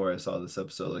around before I saw this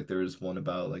episode. Like there was one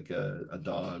about like a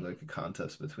dog, like a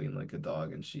contest between like a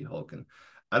dog and She-Hulk. And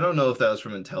I don't know if that was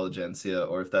from Intelligentsia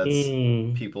or if that's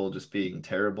Mm, people just being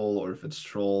terrible or if it's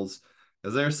trolls.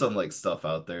 Because there's some like stuff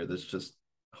out there that's just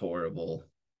horrible.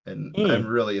 And I'm mm.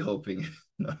 really hoping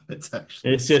it's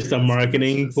actually It's just a serious because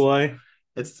marketing ploy,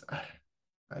 it's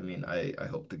I mean, I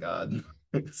hope to God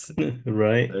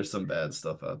right? there's some bad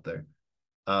stuff out there.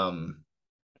 Um,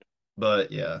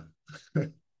 but yeah.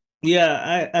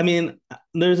 Yeah, I mean,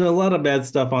 there's a lot of bad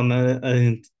stuff on the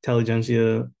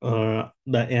Intelligentsia or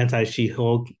the anti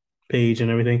She-Hulk page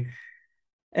and everything.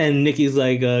 And Nikki's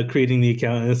like creating the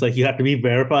account, and it's like you have to be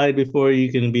verified before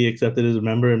you can be accepted as a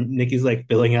member. And Nikki's like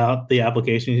filling out the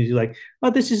application. She's like,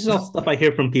 "Oh, this is all stuff I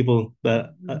hear from people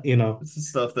that This is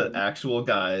stuff that actual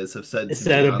guys have said to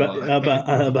said me about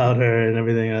online. about her and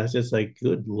everything." I was just like,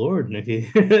 "Good Lord, Nikki."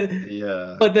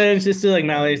 Yeah, But then it's just like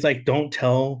now it's man. like, don't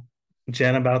tell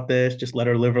Jen about this. Just let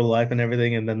her live her life and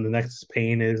everything. And then the next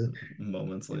pain is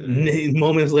Moments later.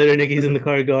 moments later, Nikki's in the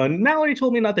car going, Mallory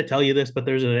told me not to tell you this, but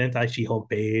there's an anti-She-Hulk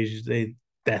page, they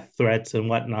death threats and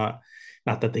whatnot.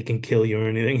 Not that they can kill you or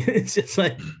anything. It's just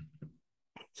like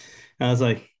I was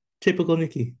like, typical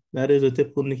Nikki. That is a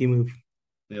typical Nikki move.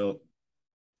 Yep.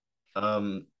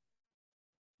 Um,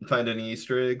 find any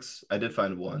Easter eggs? I did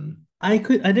find one. I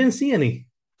didn't see any.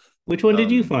 Which one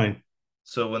did you Um, find?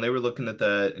 so when they were looking at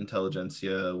that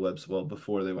Intelligentsia webs, well,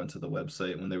 before they went to the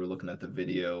website, when they were looking at the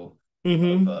video of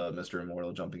Mm-hmm. Mr.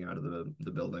 Immortal jumping out of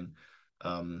the building,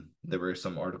 there were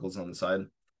some articles on the side. Uh,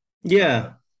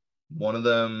 Yeah. one of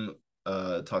them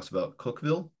talks about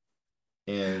Cookville,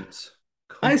 and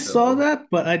I saw Cookville. that,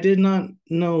 but I did not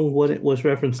know what it was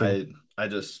referencing. I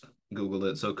just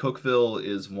Googled it. So Cookville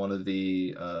is one of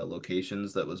the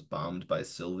locations that was bombed by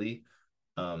Sylvie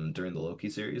during the Loki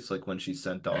series. Like when she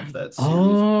sent off that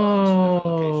series of bombs to different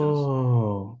locations.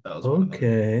 Oh, That was one of them.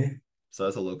 okay. So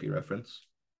that's a Loki reference.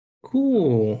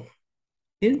 Cool.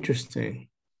 Interesting.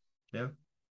 Yeah.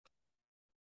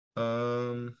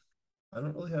 Um, I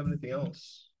don't really have anything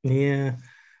else. Yeah.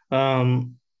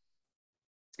 Um,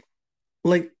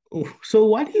 like, so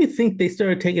why do you think they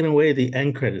started taking away the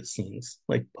end credit scenes,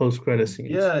 like post credit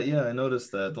scenes? Yeah, yeah, I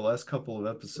noticed that the last couple of The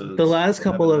episodes last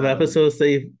couple haven't of had them. episodes,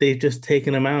 they've just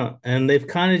taken them out, and they've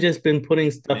kind of just been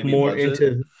putting stuff Maybe more budget.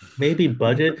 into maybe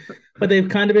budget, but they've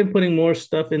kind of been putting more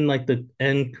stuff in like the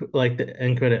end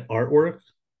credit artwork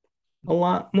a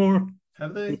lot more.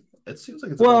 Have they? It seems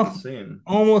like it's about the Well, same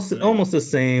almost to me. almost the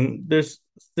same. There's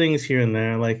things here and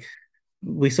there. Like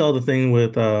we saw the thing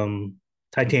with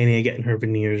Titania getting her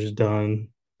veneers done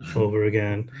over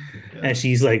again. Yeah. And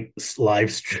she's like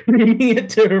live streaming it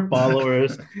to her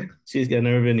followers. She's getting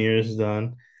her veneers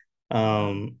done. Yeah.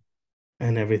 Um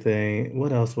and everything.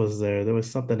 What else was there? There was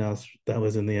something else that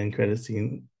was in the end credit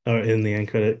scene or in the end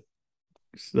credit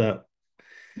that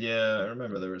Yeah, I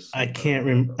remember there was something.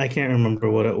 I can't remember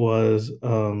what it was.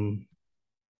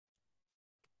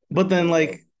 But then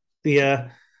like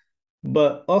yeah,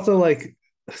 but also like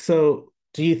so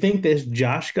do you think this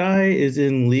Josh guy is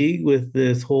in league with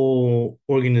this whole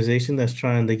organization that's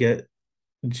trying to get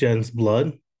Jen's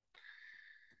blood?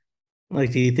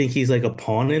 Like, do you think he's like a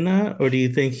pawn in that, or do you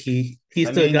think I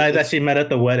he's the mean, guy that she met at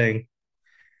the wedding?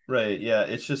 Right, yeah,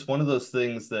 it's just one of those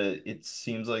things that it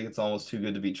seems like it's almost too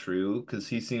good to be true because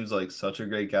he seems like such a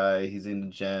great guy. He's into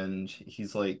Jen.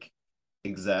 He's like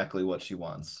exactly what she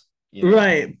wants,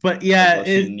 Right, but like yeah, what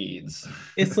she needs.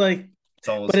 it's like, It's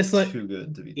but it's almost like, too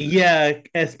good to be true. yeah,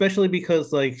 especially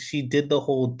because like she did the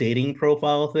whole dating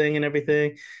profile thing and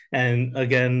everything, and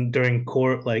again during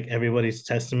court, like everybody's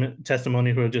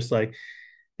testimony were just like,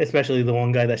 especially the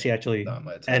one guy that she actually Not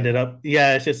my type. ended up,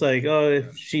 yeah, it's just like, oh,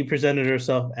 if she presented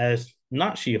herself as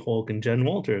not She-Hulk and Jen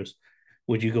Walters,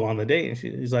 would you go on the date? And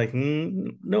she's like,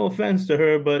 no offense to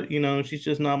her, but she's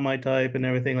just not my type and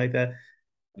everything like that.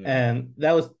 Yeah, And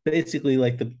that was basically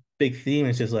like the big theme.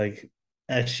 It's just like,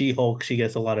 as She-Hulk, she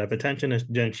gets a lot of attention, as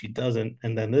Jen, she doesn't.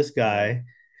 And then this yeah, guy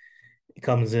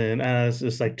comes in and it's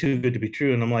just like too good to be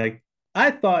true. And I'm like,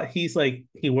 I thought he's like,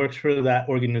 he works for that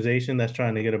organization that's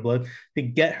trying to get her blood to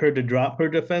get her to drop her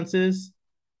defenses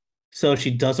so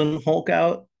she doesn't Hulk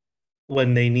out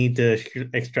when they need to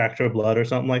extract her blood or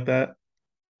something like that.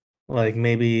 Like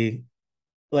maybe,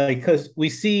 like, because we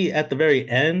see at the very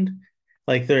end,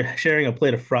 like they're sharing a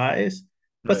plate of fries,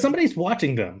 but right. somebody's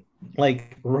watching them,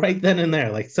 like right then and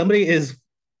there. Like somebody is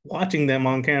watching them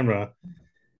on camera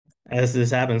as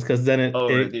this happens, because then Oh,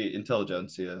 or the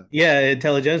intelligentsia. yeah,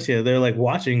 intelligentsia, they're like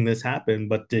watching this happen,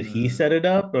 but did he Hmm. set it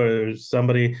up, or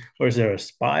somebody, or is there a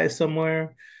spy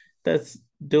somewhere that's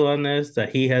doing this, that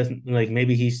he has, like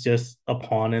maybe he's just a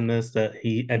pawn in this, that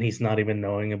he's not even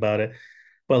knowing about it.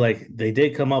 But like they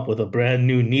did come up with a brand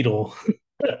new needle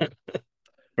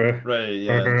Right,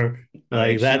 for yeah. her. I mean,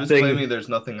 Like she that was claiming thing, there's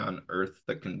nothing on Earth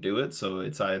that can do it, so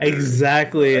it's either,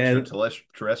 exactly. And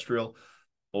extraterrestrial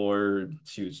or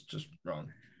she was just wrong.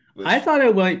 I Which, thought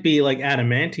it might be like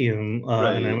adamantium, an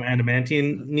right,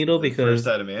 adamantium needle, the first because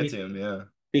adamantium, yeah.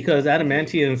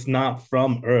 adamantium's not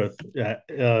from Earth.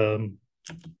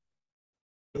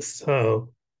 So,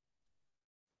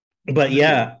 but Maybe.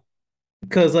 yeah,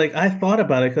 because like I thought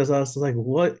about it, because I was like,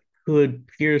 what could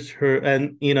pierce her?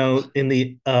 And in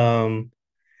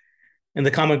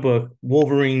the comic book,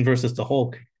 Wolverine versus the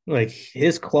Hulk, like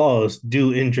his claws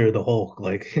do injure the Hulk.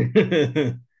 Like,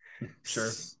 Sure.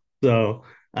 so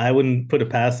I wouldn't put it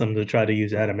past them to try to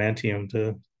use adamantium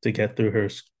to get through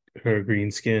her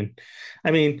green skin.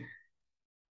 I mean,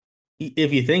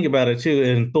 if you think about it too,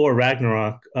 in Thor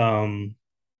Ragnarok,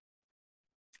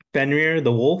 Fenrir,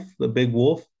 the wolf, the big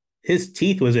wolf, his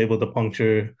teeth was able to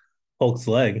puncture Hulk's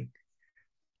leg.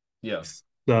 Yeah.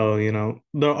 So,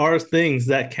 there are things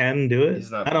that can do it.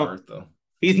 He's not I from don't, Earth though.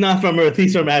 he's not from Earth,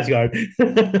 he's from Asgard.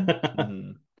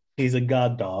 Hmm. He's a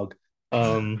god dog.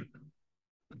 Um,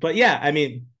 but yeah, I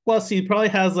mean, plus he probably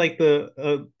has like the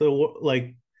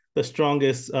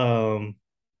strongest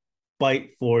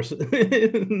bite force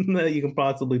that you can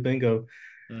possibly think of.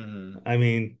 Hmm. I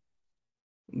mean,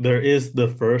 there is the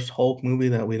first Hulk movie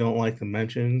that we don't like to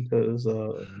mention because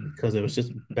it was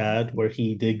just bad, where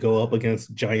he did go up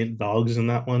against giant dogs in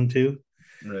that one too.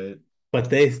 Right. But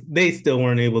they still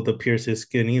weren't able to pierce his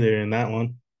skin either in that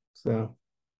one. So,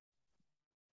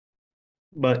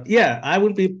 but yeah, I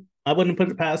wouldn't put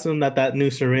it past him that new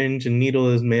syringe and needle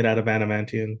is made out of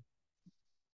adamantium,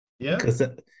 Yeah. because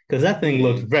that Could thing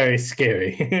looks be. very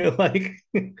scary. Like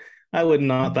I would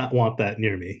not want that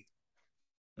near me.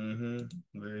 Hmm.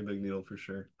 Very big deal for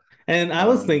sure. And I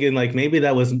was Um, thinking like maybe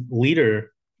that was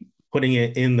Leader putting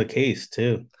it in the case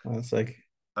too. I was like,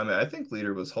 I mean, I think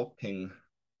Leader was helping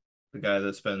the guy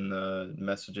that's been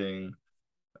messaging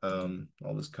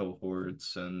all his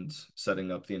cohorts and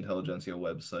setting up the Intelligentsia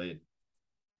website.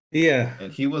 yeah.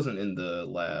 And he wasn't in the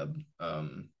lab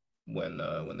when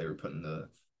they were putting the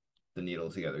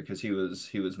needle together because he was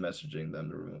messaging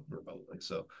them remotely.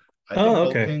 So I think Oh, Hulk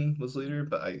okay. King was Leader,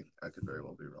 but I could very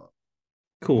well be wrong.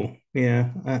 Cool.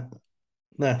 Yeah,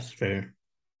 that's fair.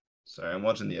 Sorry, I'm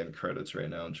watching the end credits right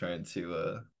now and trying to see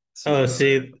Oh,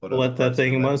 see what other what that parts we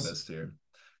thing might have was? missed here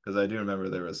because I do remember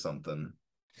there was something.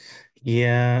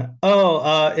 Yeah.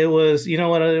 Oh, it was, you know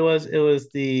what it was? It was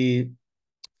the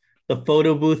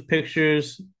photo booth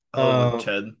pictures. Oh, with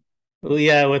Ched.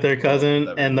 Yeah, with her Oh, cousin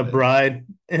that and the reminded me. bride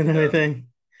and Yeah. everything.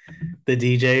 The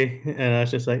DJ. And I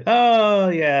was just like, oh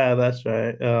yeah, that's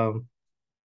right.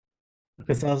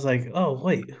 Because I was like, oh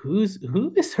wait, who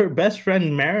is her best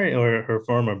friend marrying, or her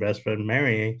former best friend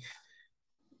marrying?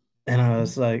 And I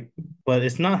was like, but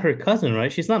it's not her cousin,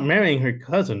 right? She's not marrying her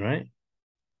cousin, right?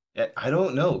 I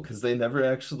don't know because they never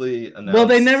actually Well, announced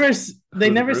they who the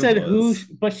never groom said who, was.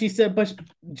 but she said, but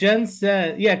Jen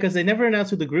said, yeah, because they never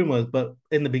announced who the groom was. But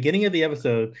in the beginning of the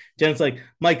episode, Jen's like,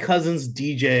 my cousin's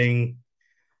DJing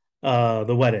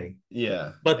the wedding.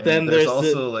 Yeah. But And then there's there's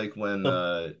also like when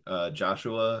the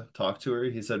Joshua talked to her,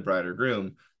 he said bride or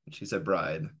groom, and she said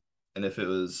bride. And if it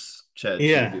was Ched,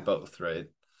 she would be Yeah, both, right?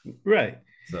 right.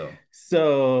 So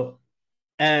So,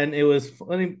 and it was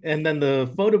funny. And then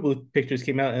the photo booth pictures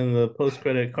came out and the post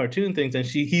credit cartoon things, and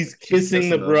he's she's kissing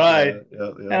the kissing them. bride, Yeah,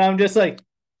 yeah, yeah. and I'm just like,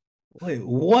 wait,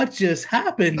 what just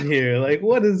happened here? Like,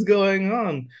 what is going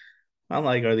on? I'm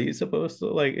like, are these supposed to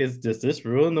like? Does this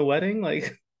ruin the wedding?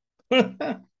 Like,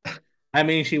 I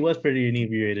mean, she was pretty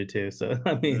inebriated too, so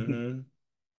I mean,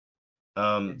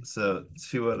 Hmm. So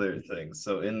two other things.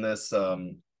 So in this,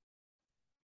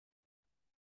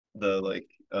 the like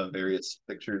various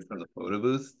pictures from the photo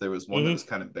booth, there was one that was mhm.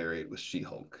 kind of buried with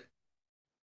She-Hulk.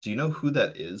 Do you know who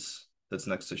that is that's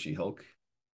next to She-Hulk?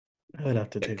 I would have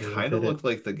to It take a look kind of at it. looked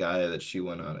like the guy that she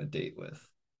went on a date with.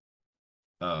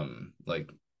 Like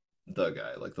the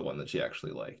guy, like the one that she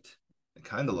actually liked. It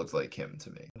kind of looked like him to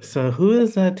me. So who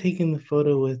is that taking the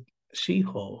photo with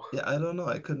She-Hulk? Yeah, I don't know.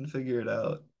 I couldn't figure it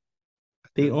out. I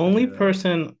The couldn't only figure it out.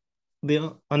 person,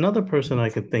 the another person I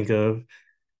could think of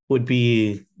would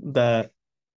be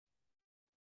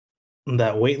that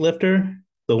weightlifter,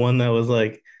 the one that was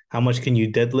like, "How much can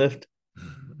you deadlift?"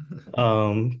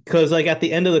 Because like at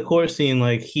the end of the court scene,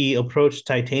 like he approached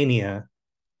Titania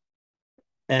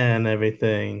and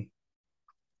everything,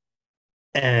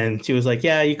 and she was like,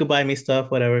 "Yeah, you could buy me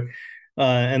stuff, whatever,"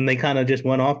 and they kind of just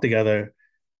went off together.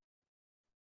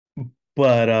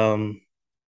 But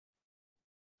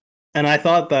and I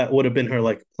thought that would have been her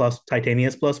like plus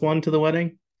Titania's plus one to the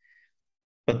wedding,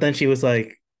 but then she was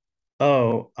like,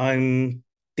 "Oh, I'm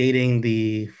dating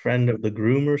the friend of the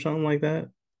groom or something like that,"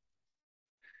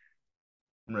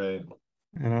 Right.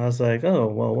 and I was like, "Oh,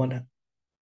 well,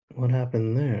 what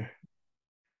happened there?"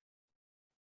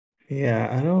 Yeah,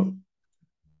 I don't.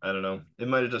 I don't know. It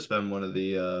might have just been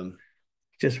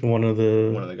Just one of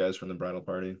one of the. the guys from the bridal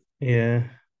party. Yeah,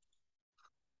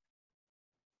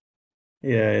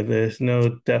 yeah. There's It's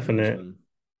no definite. interesting.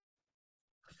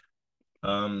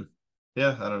 Um,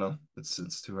 yeah, I don't know.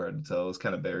 It's too hard to tell. It's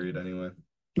kind of buried anyway.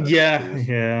 But I was just Yeah, curious.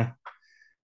 yeah.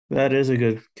 That is a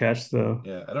good catch, though.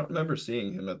 Yeah, I don't remember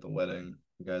seeing him at the wedding,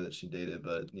 the guy that she dated,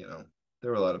 but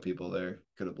there were a lot of people there.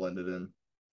 Could have blended in.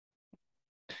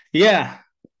 Yeah,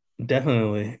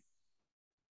 definitely.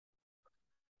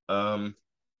 Um,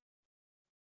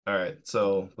 all right.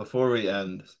 So before we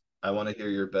end, I want to hear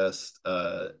your best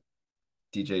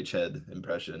DJ Ched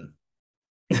impression.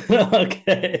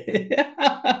 Okay.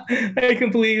 I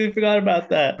completely forgot about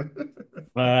that. All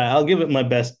right, I'll give it my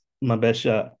best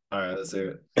shot. All right, let's hear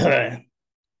it. All right.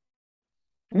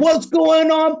 What's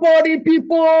going on, party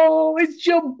people? It's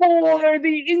your boy,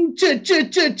 the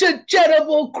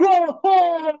incredible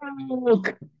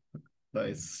Croc.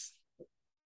 Nice.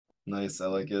 Nice. I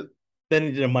like it. Then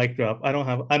he did a mic drop.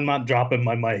 I'm not dropping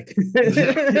my mic.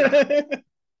 Yeah.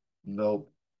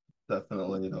 Nope.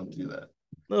 Definitely don't do that.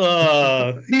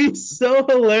 Oh, he's so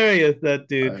hilarious, that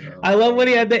dude. I know. I love I when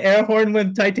he had know. the air horn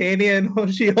when Titania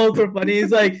and She Hulk were funny.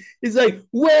 He's like,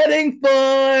 wedding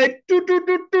fun. Doo, doo,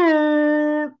 doo,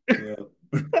 doo. Yeah.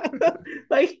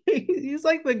 Like he's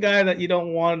like the guy that you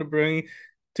don't want to bring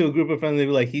to a group of friends. They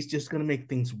be like, he's just gonna make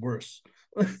things worse.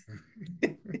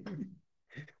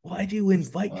 Why do you Just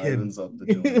invite him? livens up the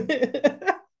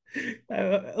joint.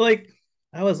 Like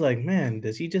I was like, man,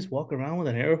 does he just walk around with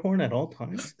an air horn at all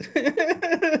times?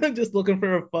 Just looking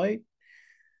for a fight?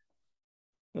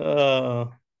 Uh,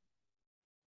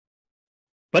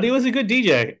 but he was a good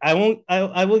DJ. I won't.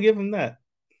 I will give him that.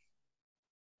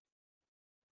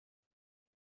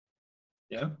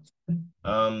 Yeah.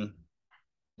 Um,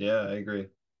 yeah, I agree.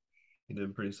 He did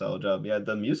a pretty solid job. Yeah,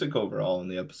 the music overall in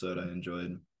the episode I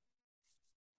enjoyed.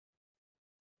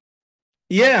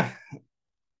 Yeah,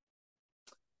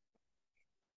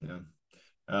 Yeah.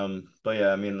 But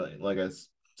yeah, I mean, like I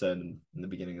said in the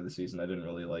beginning of the season, I didn't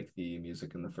really like the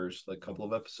music in the first like couple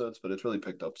of episodes, but it's really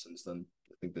picked up since then.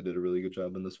 I think they did a really good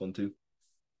job in this one too.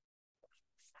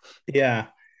 yeah,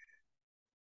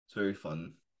 It's very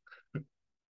fun.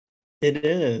 it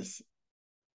is.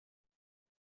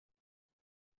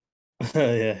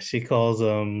 Yeah, she calls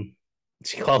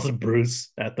Bruce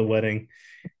at the wedding.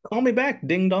 Call me back,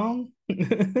 ding dong.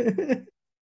 It's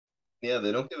Yeah,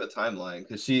 they don't give a timeline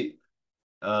because she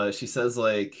says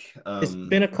like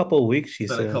been a couple of weeks, it's she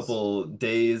been a says. couple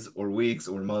days or weeks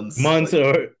or months. Months Like,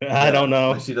 or I don't yeah,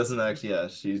 but know. she doesn't actually, yeah,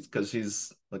 she's because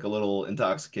she's like a little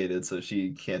intoxicated, so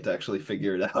she can't actually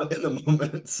figure it out in the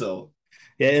moment.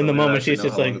 Yeah, in So the we don't moment actually she's know just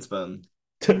how long like it's been.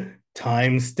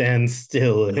 time stands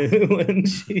still when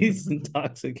she's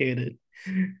intoxicated.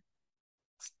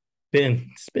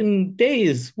 It's been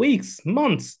days, weeks,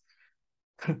 months.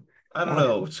 I don't Uh,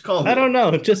 know. Just call I me. don't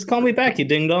know. Just call me back, you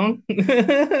ding dong.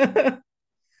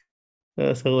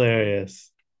 That's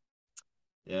hilarious.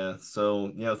 Yeah,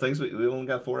 so things we only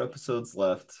got 4 episodes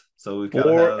left. So we've got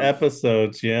to Four have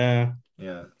episodes, yeah.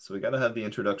 yeah, so we got to have the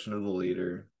introduction of the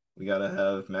leader. We got to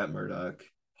have Matt Murdock.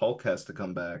 Hulk has to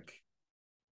come back.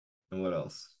 And what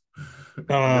else?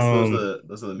 I guess Um,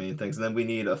 those are the main things. And then we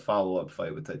need a follow-up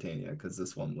fight with Titania because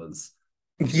this one was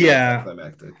too yeah.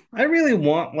 anticlimactic. I really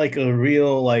want like a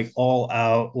real like all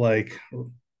out like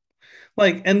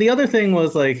and the other thing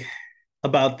was like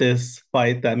about this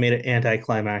fight that made it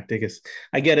anticlimactic is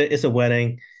I get it, it's a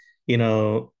wedding, you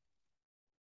know,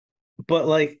 but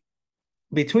like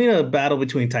between a battle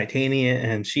between Titania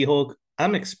and She-Hulk,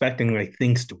 I'm expecting like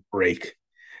things to break.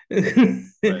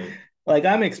 Right. Like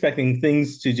I'm expecting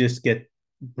things to just get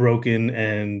broken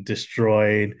and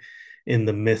destroyed in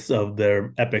the midst of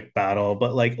their epic battle,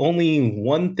 but like only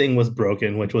one thing was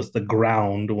broken, which was the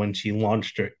ground when she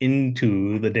launched her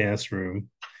into the dance room.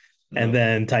 And Yep.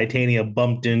 then Titania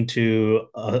bumped into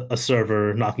a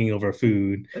server knocking over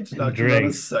food And she and knocked him out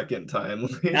a drinks. second time,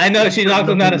 I like, know she for knocked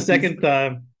no him out a second reason.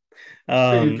 time.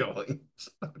 Where are you Um, going? She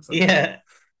knocks him out. yeah,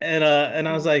 and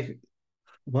I was like,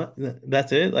 what?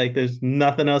 That's it? Like, there's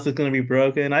nothing else that's gonna be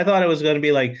broken. I thought it was gonna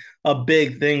be like a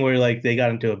big thing where like they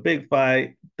got into a big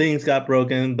fight, things got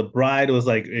broken. The bride was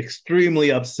like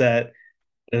extremely upset.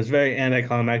 It was very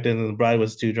anticlimactic, and the bride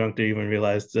was too drunk to even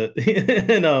realize that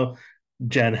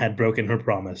Jen had broken her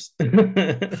promise.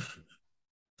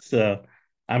 So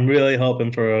I'm really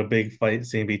hoping for a big fight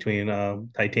scene between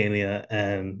Titania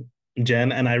and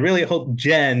Jen, and I really hope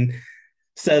Jen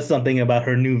says something about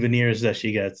her new veneers that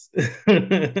she gets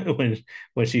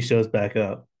when she shows back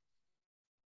up.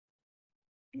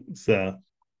 So,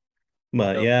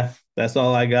 but Yep. yeah, that's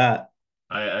all I got.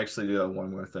 I actually do have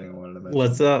one more thing I wanted to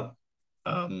What's mention. up?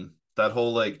 That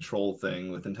whole like troll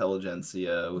thing with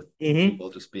intelligentsia, with Mm-hmm. people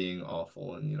just being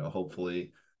awful, and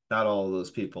hopefully not all of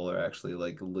those people are actually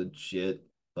like legit,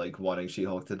 like wanting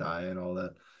She-Hulk to die and all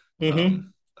that. Mm-hmm.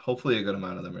 Hopefully a good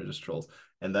amount of them are just trolls.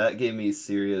 And that gave me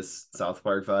serious South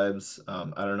Park vibes.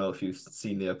 I don't know if you've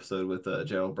seen the episode with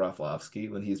Gerald Broflovsky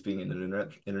when he's being an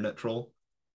internet troll.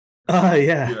 Oh You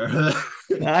yeah, remember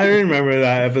I that? remember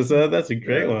that episode. That's a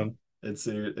great Yeah. one.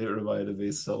 It reminded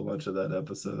me so much of that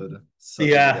episode. Such a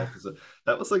good Yeah. episode.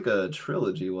 That was like a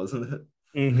trilogy, wasn't it?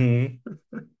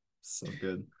 Mm-hmm. So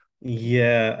good.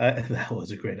 Yeah, that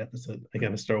was a great episode. I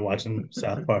gotta start watching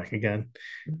South Park again.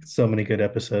 So many good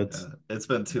episodes. Yeah. It's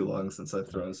been too long since I've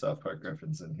thrown a South Park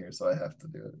reference in here, so I have to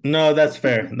do No, that's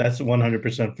fair. That's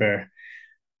 100% fair.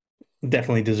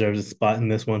 Definitely deserves a spot in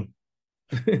this one.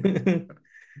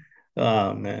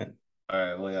 Oh man. All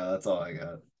right, well, yeah, that's all I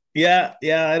got. Yeah,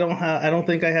 yeah, I don't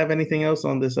think I have anything else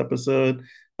on this episode.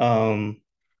 Um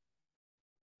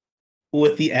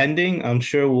with the ending, I'm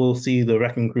sure we'll see the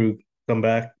Wrecking Crew come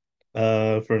back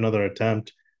for another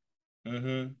attempt,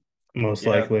 Mm-hmm. most Yeah,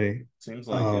 likely. seems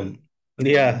like it. Um They're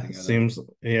still yeah, hinting at it. seems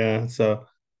yeah, so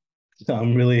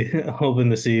I'm really hoping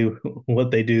to see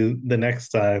what they do the next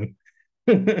time.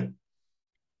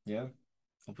 Yeah.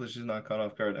 Hopefully she's not caught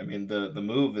off guard. I mean, the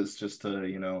move is just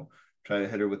to, try to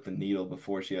hit her with the needle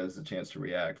before she has the chance to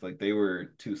react. Like they were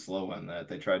too slow on that.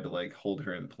 They tried to like hold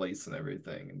her in place and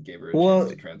everything and gave her a chance Well,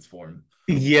 to transform.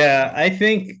 yeah, So, I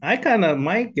think I kind of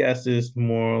my guess is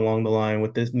more along the line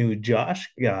with this new Josh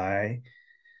guy.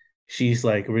 She's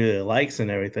like really likes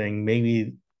and everything.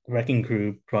 Maybe Wrecking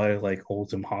Crew probably like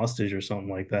holds him hostage or something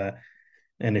like that.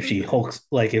 And if could she be. hulks,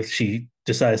 like if she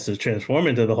decides to transform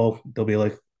into the Hulk, they'll be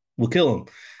like, "We'll kill him."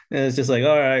 And it's just like,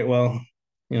 all right, well,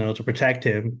 to protect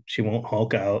him, she won't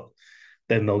Hulk out.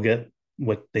 Then they'll get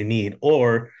what they need,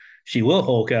 or she will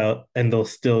Hulk out, and they'll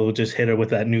still just hit her with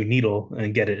that new needle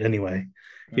and get it anyway.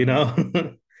 You Hmm.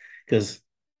 know, because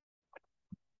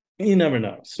you never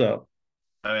know. So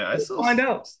I mean, we'll find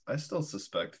out. I still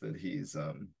suspect that he's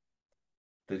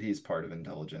part of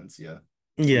intelligentsia.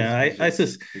 Yeah, I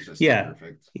just He's just too yeah,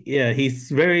 perfect. yeah. He's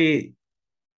very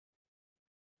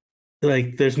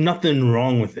like there's nothing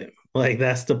wrong with him. Like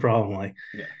that's the problem. Like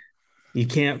Yeah. you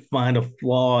can't find a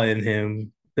flaw in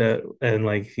him that and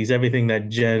like he's everything that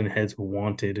Jen has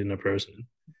wanted in a person.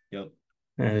 Yep.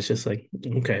 And it's just like,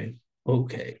 okay,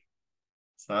 okay.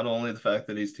 It's not only the fact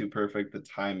that he's too perfect, the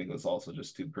timing was also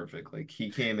just too perfect. Like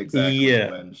he came exactly Yeah.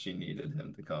 when she needed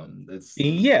him to come. It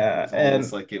Yeah. was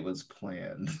almost And like it was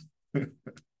planned,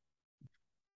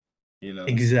 you know?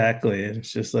 exactly.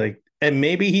 It's just like, and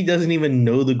maybe he doesn't even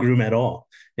know the groom at all.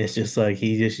 It's just like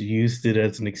he just used it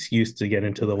as an excuse to get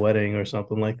into the wedding or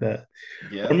something like that. Or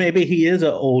Yeah. maybe he is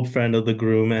an old friend of the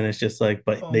groom and it's just like,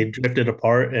 but they Oh, drifted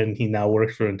apart and he now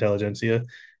works for Intelligentsia,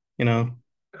 you know?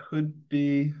 could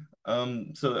be.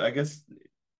 So I guess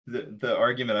the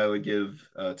argument I would give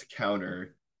to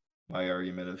counter my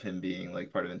argument of him being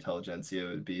like part of intelligentsia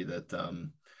would be that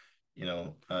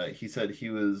he said he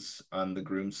was on the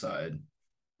groom side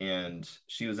and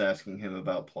she was asking him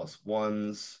about plus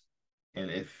ones and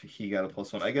if he got a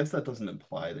plus one. I guess that doesn't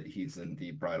imply that he's in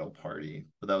the bridal party,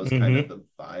 but that was kind of Mm-hmm. the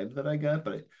vibe that I got.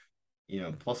 But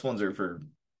plus ones are for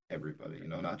everybody,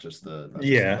 not just the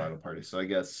Yeah. bridal party. So I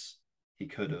guess he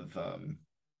could have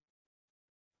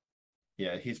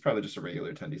yeah, he's probably just a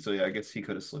regular attendee. So yeah, I guess he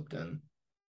could have slipped in.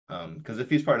 Because if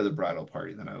he's part of the bridal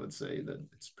party, then I would say that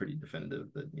it's pretty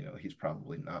definitive that he's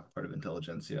probably not part of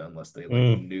intelligentsia unless they like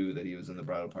Mm. knew that he was in the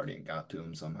bridal party and got to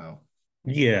him somehow.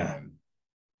 Yeah. Um,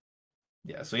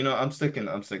 yeah, so I'm sticking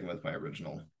with my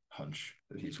original hunch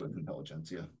that he's with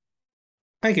intelligentsia.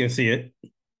 I can see it.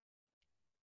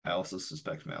 I also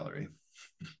suspect Mallory.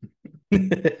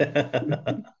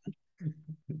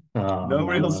 Oh, No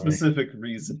real Mallory. specific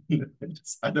reason.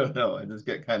 I don't know. I just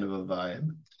get kind of a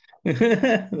vibe.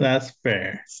 That's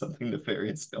fair. Something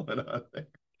nefarious going on there.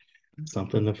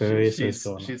 Something She nefarious is she's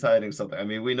going on. she's hiding something. I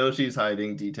mean, we know she's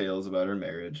hiding details about her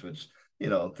marriage, which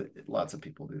lots of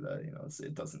people do that.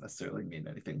 It doesn't necessarily mean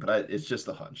anything, but it's just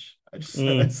a hunch. I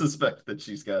Mm. suspect that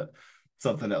she's got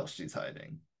something else she's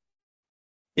hiding.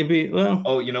 It'd be well.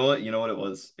 Oh, you know what? You know what it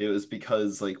was? It was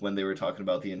because like when they were talking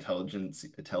about the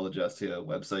Intelligencia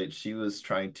website, she was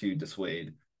trying to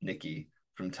dissuade Nikki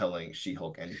from telling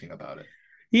She-Hulk anything about it.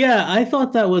 Yeah, I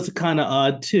thought that was kind of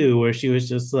odd too, where she was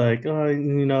just like,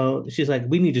 oh, she's like,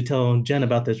 we need to tell Jen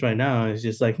about this right now. And it's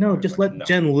just like, no, I was just like, let no,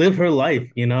 Jen live her life,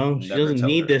 She never doesn't tell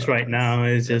need her this about right this. now.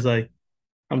 It's Yeah. just like,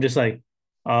 I'm just like,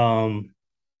 um,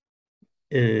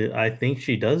 I think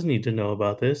she does need to know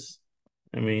about this.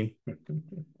 I mean,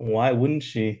 why wouldn't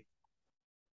she?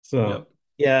 So, Yep.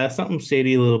 yeah, something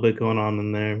shady a little bit going on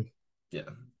in there. Yeah.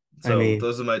 I So mean,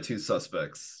 those are my two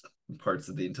suspects, parts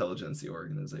of the intelligentsia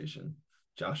organization,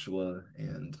 Joshua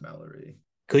and Mallory.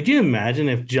 could you imagine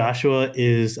if Joshua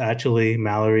is actually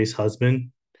Mallory's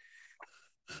husband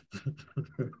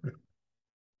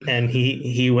and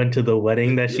he went to the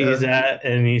wedding that she's Yeah, at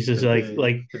and he's just could like be,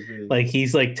 like could be. like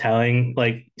he's like telling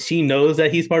like she knows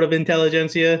that he's part of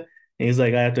intelligentsia and he's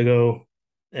like I have to go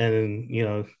and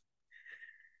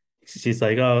she's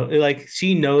like oh like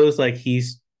she knows like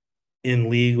he's in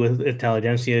league with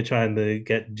intelligentsia trying to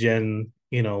get Jen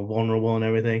vulnerable and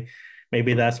everything.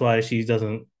 Maybe that's why she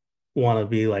doesn't want to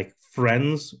be like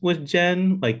friends with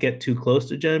Jen, like get too close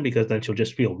to Jen because then she'll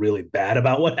just feel really bad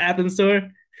about what happens to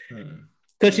her. Because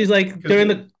Yeah, she's like could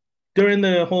be. during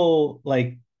the whole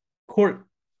like court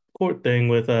court thing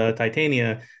with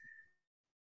Titania,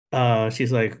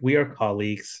 she's like, we are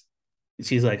colleagues.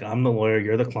 She's like, I'm the lawyer,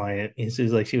 you're the client. And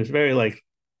she's like, she was very like,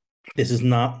 this is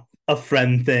not a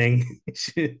friend thing.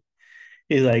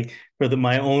 He's like, for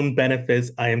my own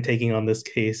benefits, I am taking on this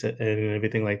case and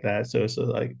everything like that. So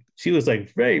like she was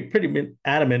like very pretty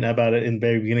adamant about it in the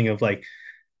very beginning of like,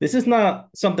 this is not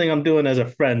something I'm doing as a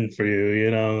friend for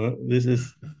you, This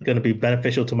is gonna be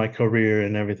beneficial to my career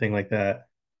and everything like that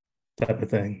type of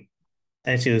thing.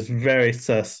 And she was very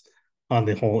sus on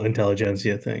the whole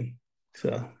intelligentsia thing.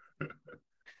 So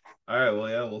All right, well,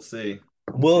 yeah, we'll see.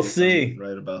 We'll we'll see if I'm see.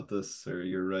 right about this or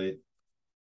you're right.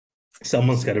 We'll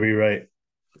Someone's gotta see. be right.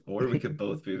 Or we could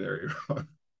both be very wrong.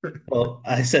 Well,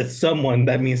 I said someone.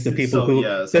 That means So yeah, the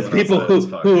someone people outside of this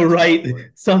who podcast write probably.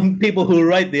 some people who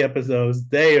write the episodes.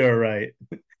 They are right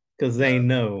because they Yeah,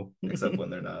 know. except when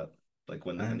they're not, like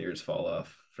when the I, veneers fall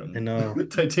off I from know the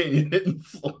titanium hitting the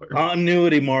floor.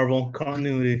 continuity. Marvel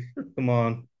continuity. Come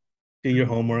on, do your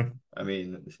homework. I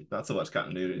mean, not so much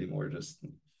continuity, more just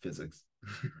physics.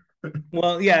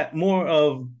 Well, yeah, more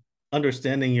of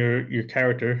understanding your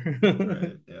character.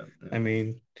 Right. Yeah. I Yeah.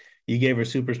 mean, you gave her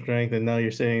super strength, and now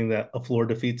you're saying that a floor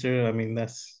defeats her. I mean,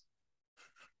 that's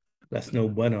no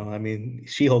bueno. I mean,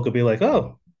 She Hulk could be like,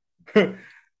 oh,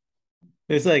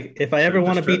 it's like if I Should ever have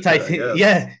want just to beat tricked her, I Titania, guess.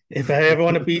 yeah, if I ever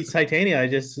want to beat Titania, I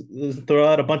just throw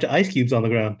out a bunch of ice cubes on the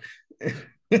ground.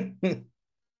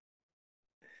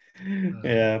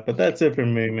 Yeah, but that's it for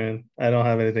me, man. I don't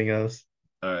have anything else.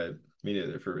 All right. Me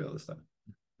neither, for real this time.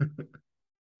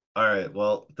 All right.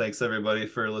 Well, thanks everybody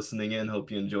for listening in.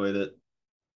 Hope you enjoyed it.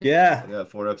 Yeah, We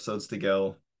got 4 episodes to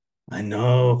go. I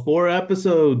know. 4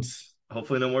 episodes.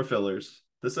 Hopefully, no more fillers.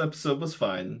 This episode was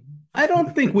fine. I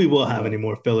don't think we will have any But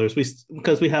more fillers.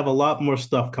 Because we have a lot more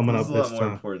stuff coming there's up a lot this more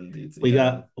time. important detail. We Yeah,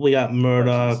 got we got parts of the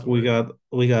Murdoch. We story. got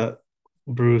we got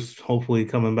Bruce hopefully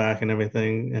coming back and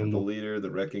everything, Yeah, the and leader, the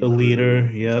the wrecking leader.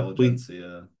 crew, Yep, we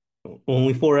intelligentsia,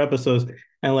 only 4 episodes,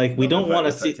 and like we another don't fight want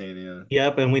to with see. Titania.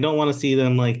 Yep, and we don't want to see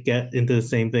them like get into the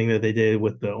same thing that they did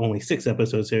with the only 6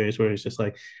 episode series, where it's just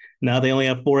like Now they only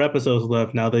have 4 episodes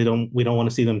left. Now we don't want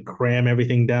to see them cram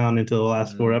everything down into the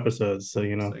last four Hmm. episodes. So,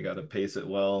 So they got to pace it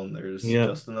well, and there's yep.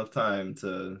 just enough time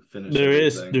to finish There's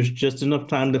everything. just enough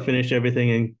time to So, finish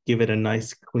everything and give it a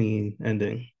nice clean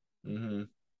ending. hmm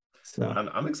So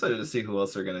I'm excited to see who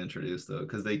else they're going to introduce though,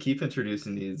 because they keep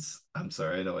introducing these. I'm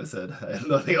sorry, I know I said I have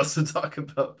nothing else to talk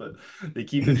about, but they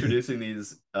keep introducing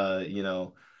these,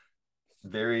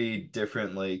 very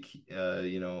different, like,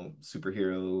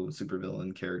 superhero,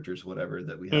 supervillain characters, whatever,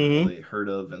 that we haven't hmm really heard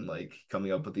of, and like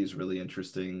coming up with these really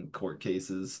interesting court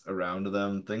cases around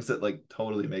them, things that like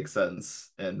totally make sense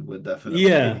and would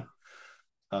yeah, definitely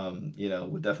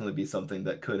would definitely be something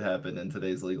that could happen in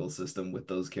today's legal system with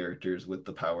those characters, with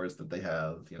the powers that they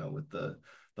have, with the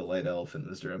Light Elf and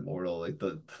Mr. Immortal, like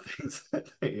the things that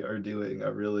they are doing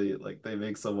are really like they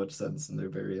make so much sense and they're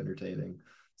very entertaining.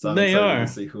 So I'm they excited to are.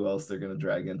 see who else they're going to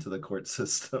drag into the court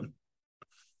system.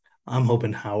 I'm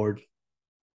hoping Howard.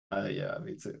 Yeah,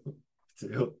 me too. Me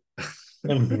too.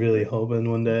 I'm really hoping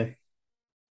one day.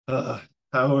 uh,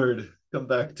 Howard, come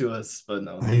back to us. But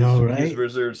no, I know, he's right?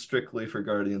 reserved strictly for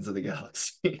Guardians of the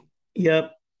Galaxy.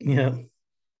 Yep, yep.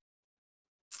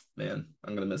 Man,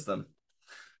 I'm gonna miss them.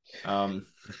 Um,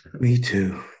 Me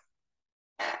too.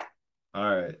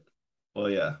 all right. Well,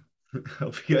 yeah.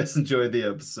 Hope you guys enjoyed the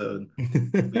episode.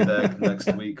 We'll be back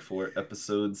next week for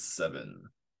episode 7.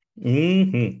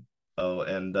 hmm Oh,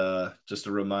 and just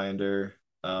a reminder,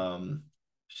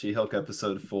 She-Hulk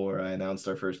episode 4, I announced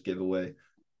our first giveaway.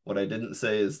 What I didn't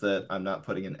say is that I'm not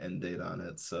putting an end date on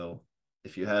it. So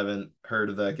if you haven't heard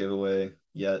of that giveaway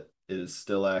yet, it is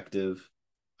still active.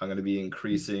 I'm going to be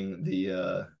increasing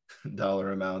the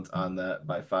dollar amount on that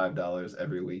by $5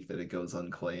 every week that it goes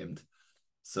unclaimed.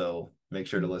 So make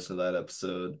sure to listen to that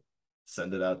episode.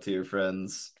 Send it out to your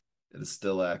friends. It is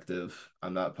still active.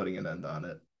 I'm not putting an end on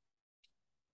it.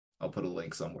 I'll put a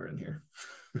link somewhere in here.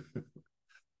 All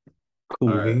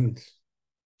Cool right. beans.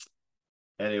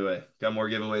 Anyway, got more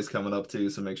giveaways coming up too,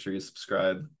 so make sure you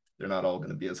subscribe. They're not all going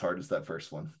to be as hard as that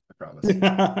first one, I promise.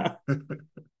 All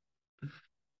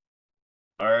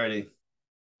Alrighty.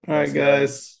 right, Thanks,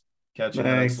 guys. guys. Catch you in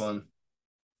the next Thanks. one.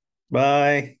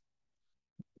 Bye.